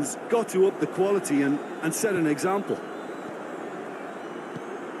 Someone's got to up the quality and set an example.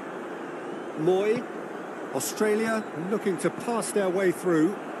 Moy, Australia looking to pass their way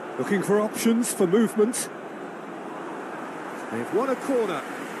through, looking for options for movement. They've won a corner.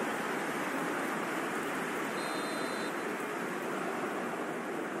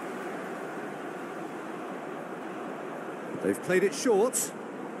 They've played it short.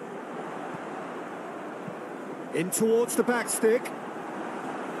 In towards the back stick.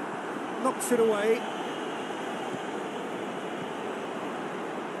 Knocks it away.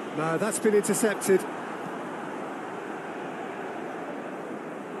 No, that's been intercepted.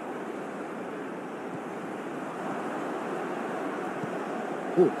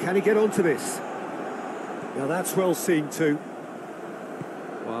 Oh, can he get onto this? Now that's well seen too.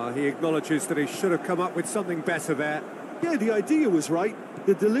 Well, he acknowledges that he should have come up with something better there. Yeah, the idea was right.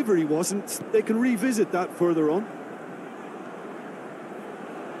 The delivery wasn't. They can revisit that further on.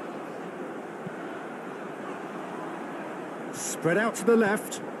 Spread out to the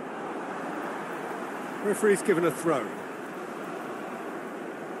left. Referee's given a throw.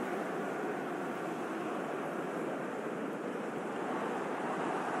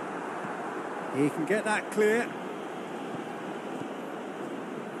 He can get that clear.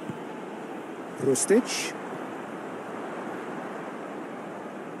 Rustic.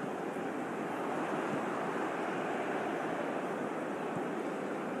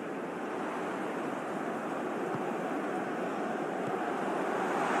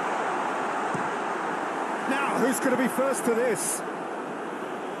 Now, who's going to be first to this?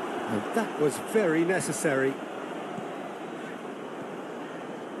 And that was very necessary.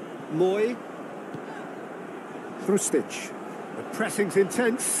 Moy. Rustic. The pressing's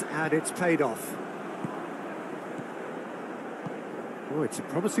intense, and it's paid off. Oh, it's a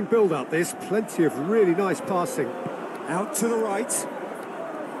promising build-up, this. Plenty of really nice passing. Out to the right.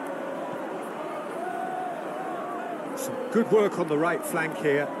 Some good work on the right flank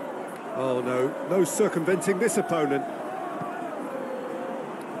here. Oh, no. No circumventing this opponent.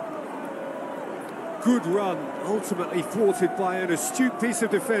 Good run, ultimately thwarted by an astute piece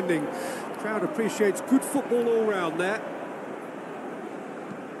of defending. Crowd appreciates good football all round there.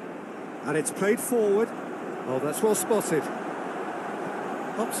 And it's played forward. Oh, that's well spotted.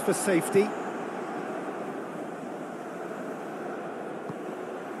 Opts for safety.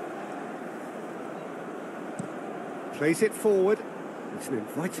 Plays it forward. It's an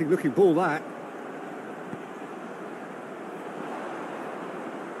inviting looking ball, that.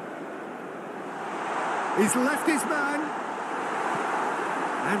 He's left his man.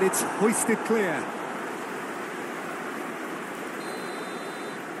 And it's hoisted clear.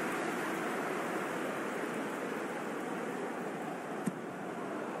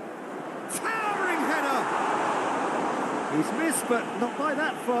 Towering header. He's missed, but not by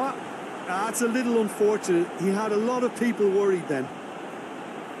that far. That's a little unfortunate. He had a lot of people worried then.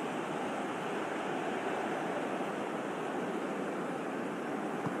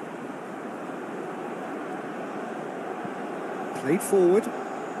 Played forward.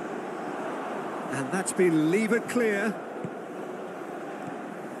 And that's been levered clear.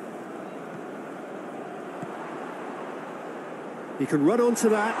 He can run onto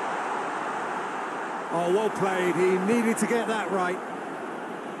that. Oh, well played. He needed to get that right.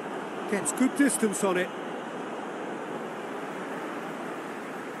 Gets good distance on it.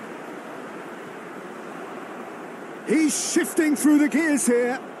 He's shifting through the gears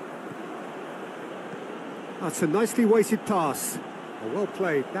here. That's a nicely weighted pass. Oh, well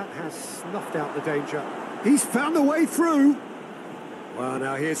played. That has snuffed out the danger. He's found the way through. Well,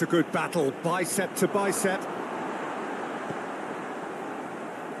 now here's a good battle. Bicep to bicep.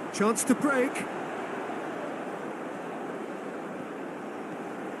 Chance to break.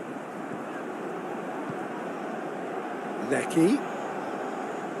 Lecky.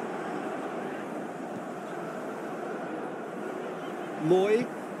 Moy.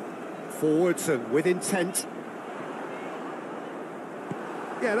 Forwards and with intent.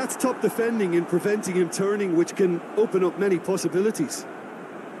 Yeah, that's top defending and preventing him turning, which can open up many possibilities.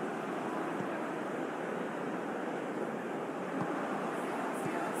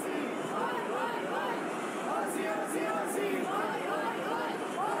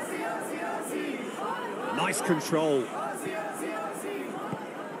 Nice control.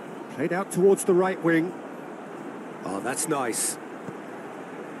 Played out towards the right wing. Oh, that's nice.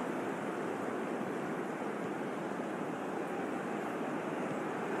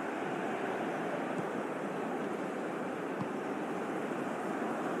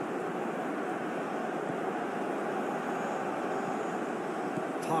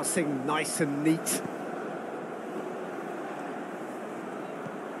 Passing nice and neat.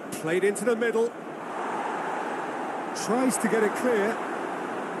 Played into the middle. Tries to get it clear.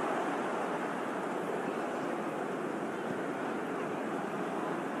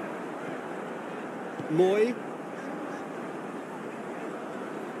 Moy.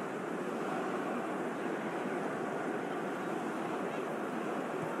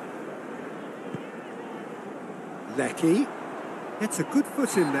 Lecky. Gets a good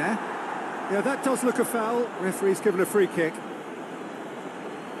foot in there. Yeah, that does look a foul. Referee's given a free kick.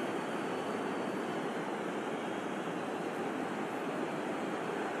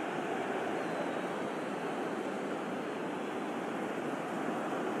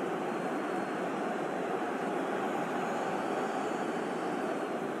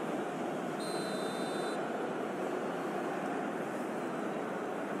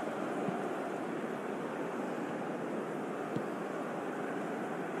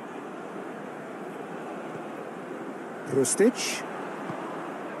 Rustic.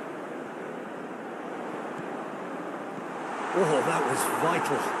 Oh, that was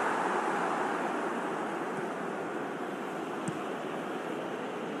vital.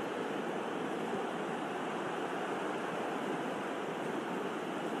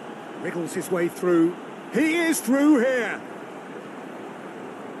 Wriggles his way through. He is through here.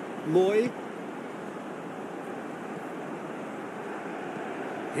 Moy.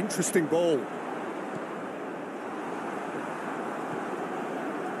 Interesting ball.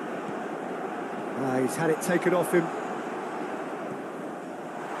 He's had it taken off him.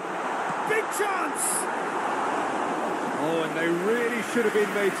 Big chance! Oh, and they really should have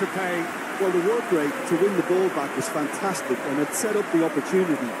been made to pay. Well, the work rate to win the ball back was fantastic, and it set up the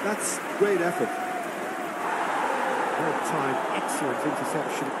opportunity. That's great effort. Well timed, excellent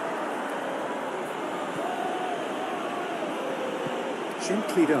interception.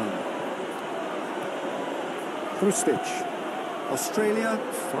 Gently done. Rustic. Australia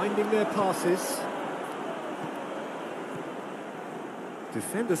finding their passes.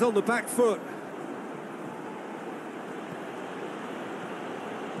 Defenders on the back foot.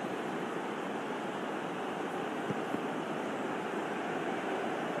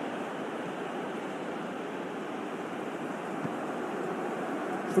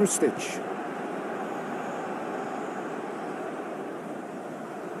 Rustic.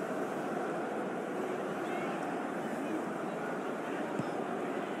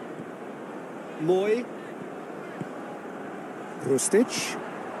 Moy. Rustic.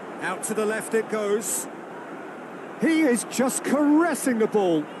 Out to the left it goes. He is just caressing the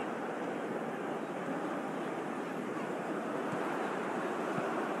ball.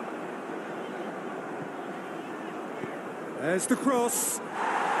 There's the cross.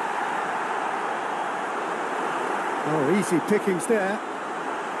 Oh, easy pickings there.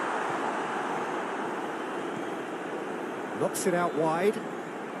 Knocks it out wide.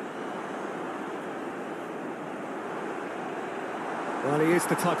 Well, he is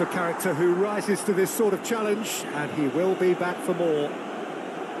the type of character who rises to this sort of challenge, and he will be back for more.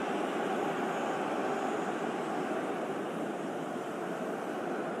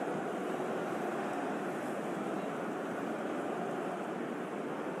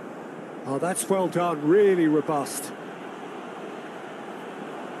 Oh, that's well done, really robust.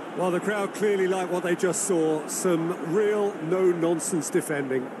 Well, the crowd clearly like what they just saw. Some real no-nonsense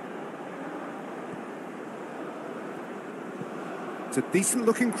defending. It's a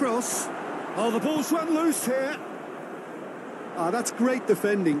decent-looking cross. Oh, the ball's run loose here. That's great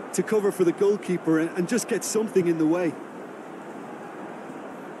defending to cover for the goalkeeper and just get something in the way.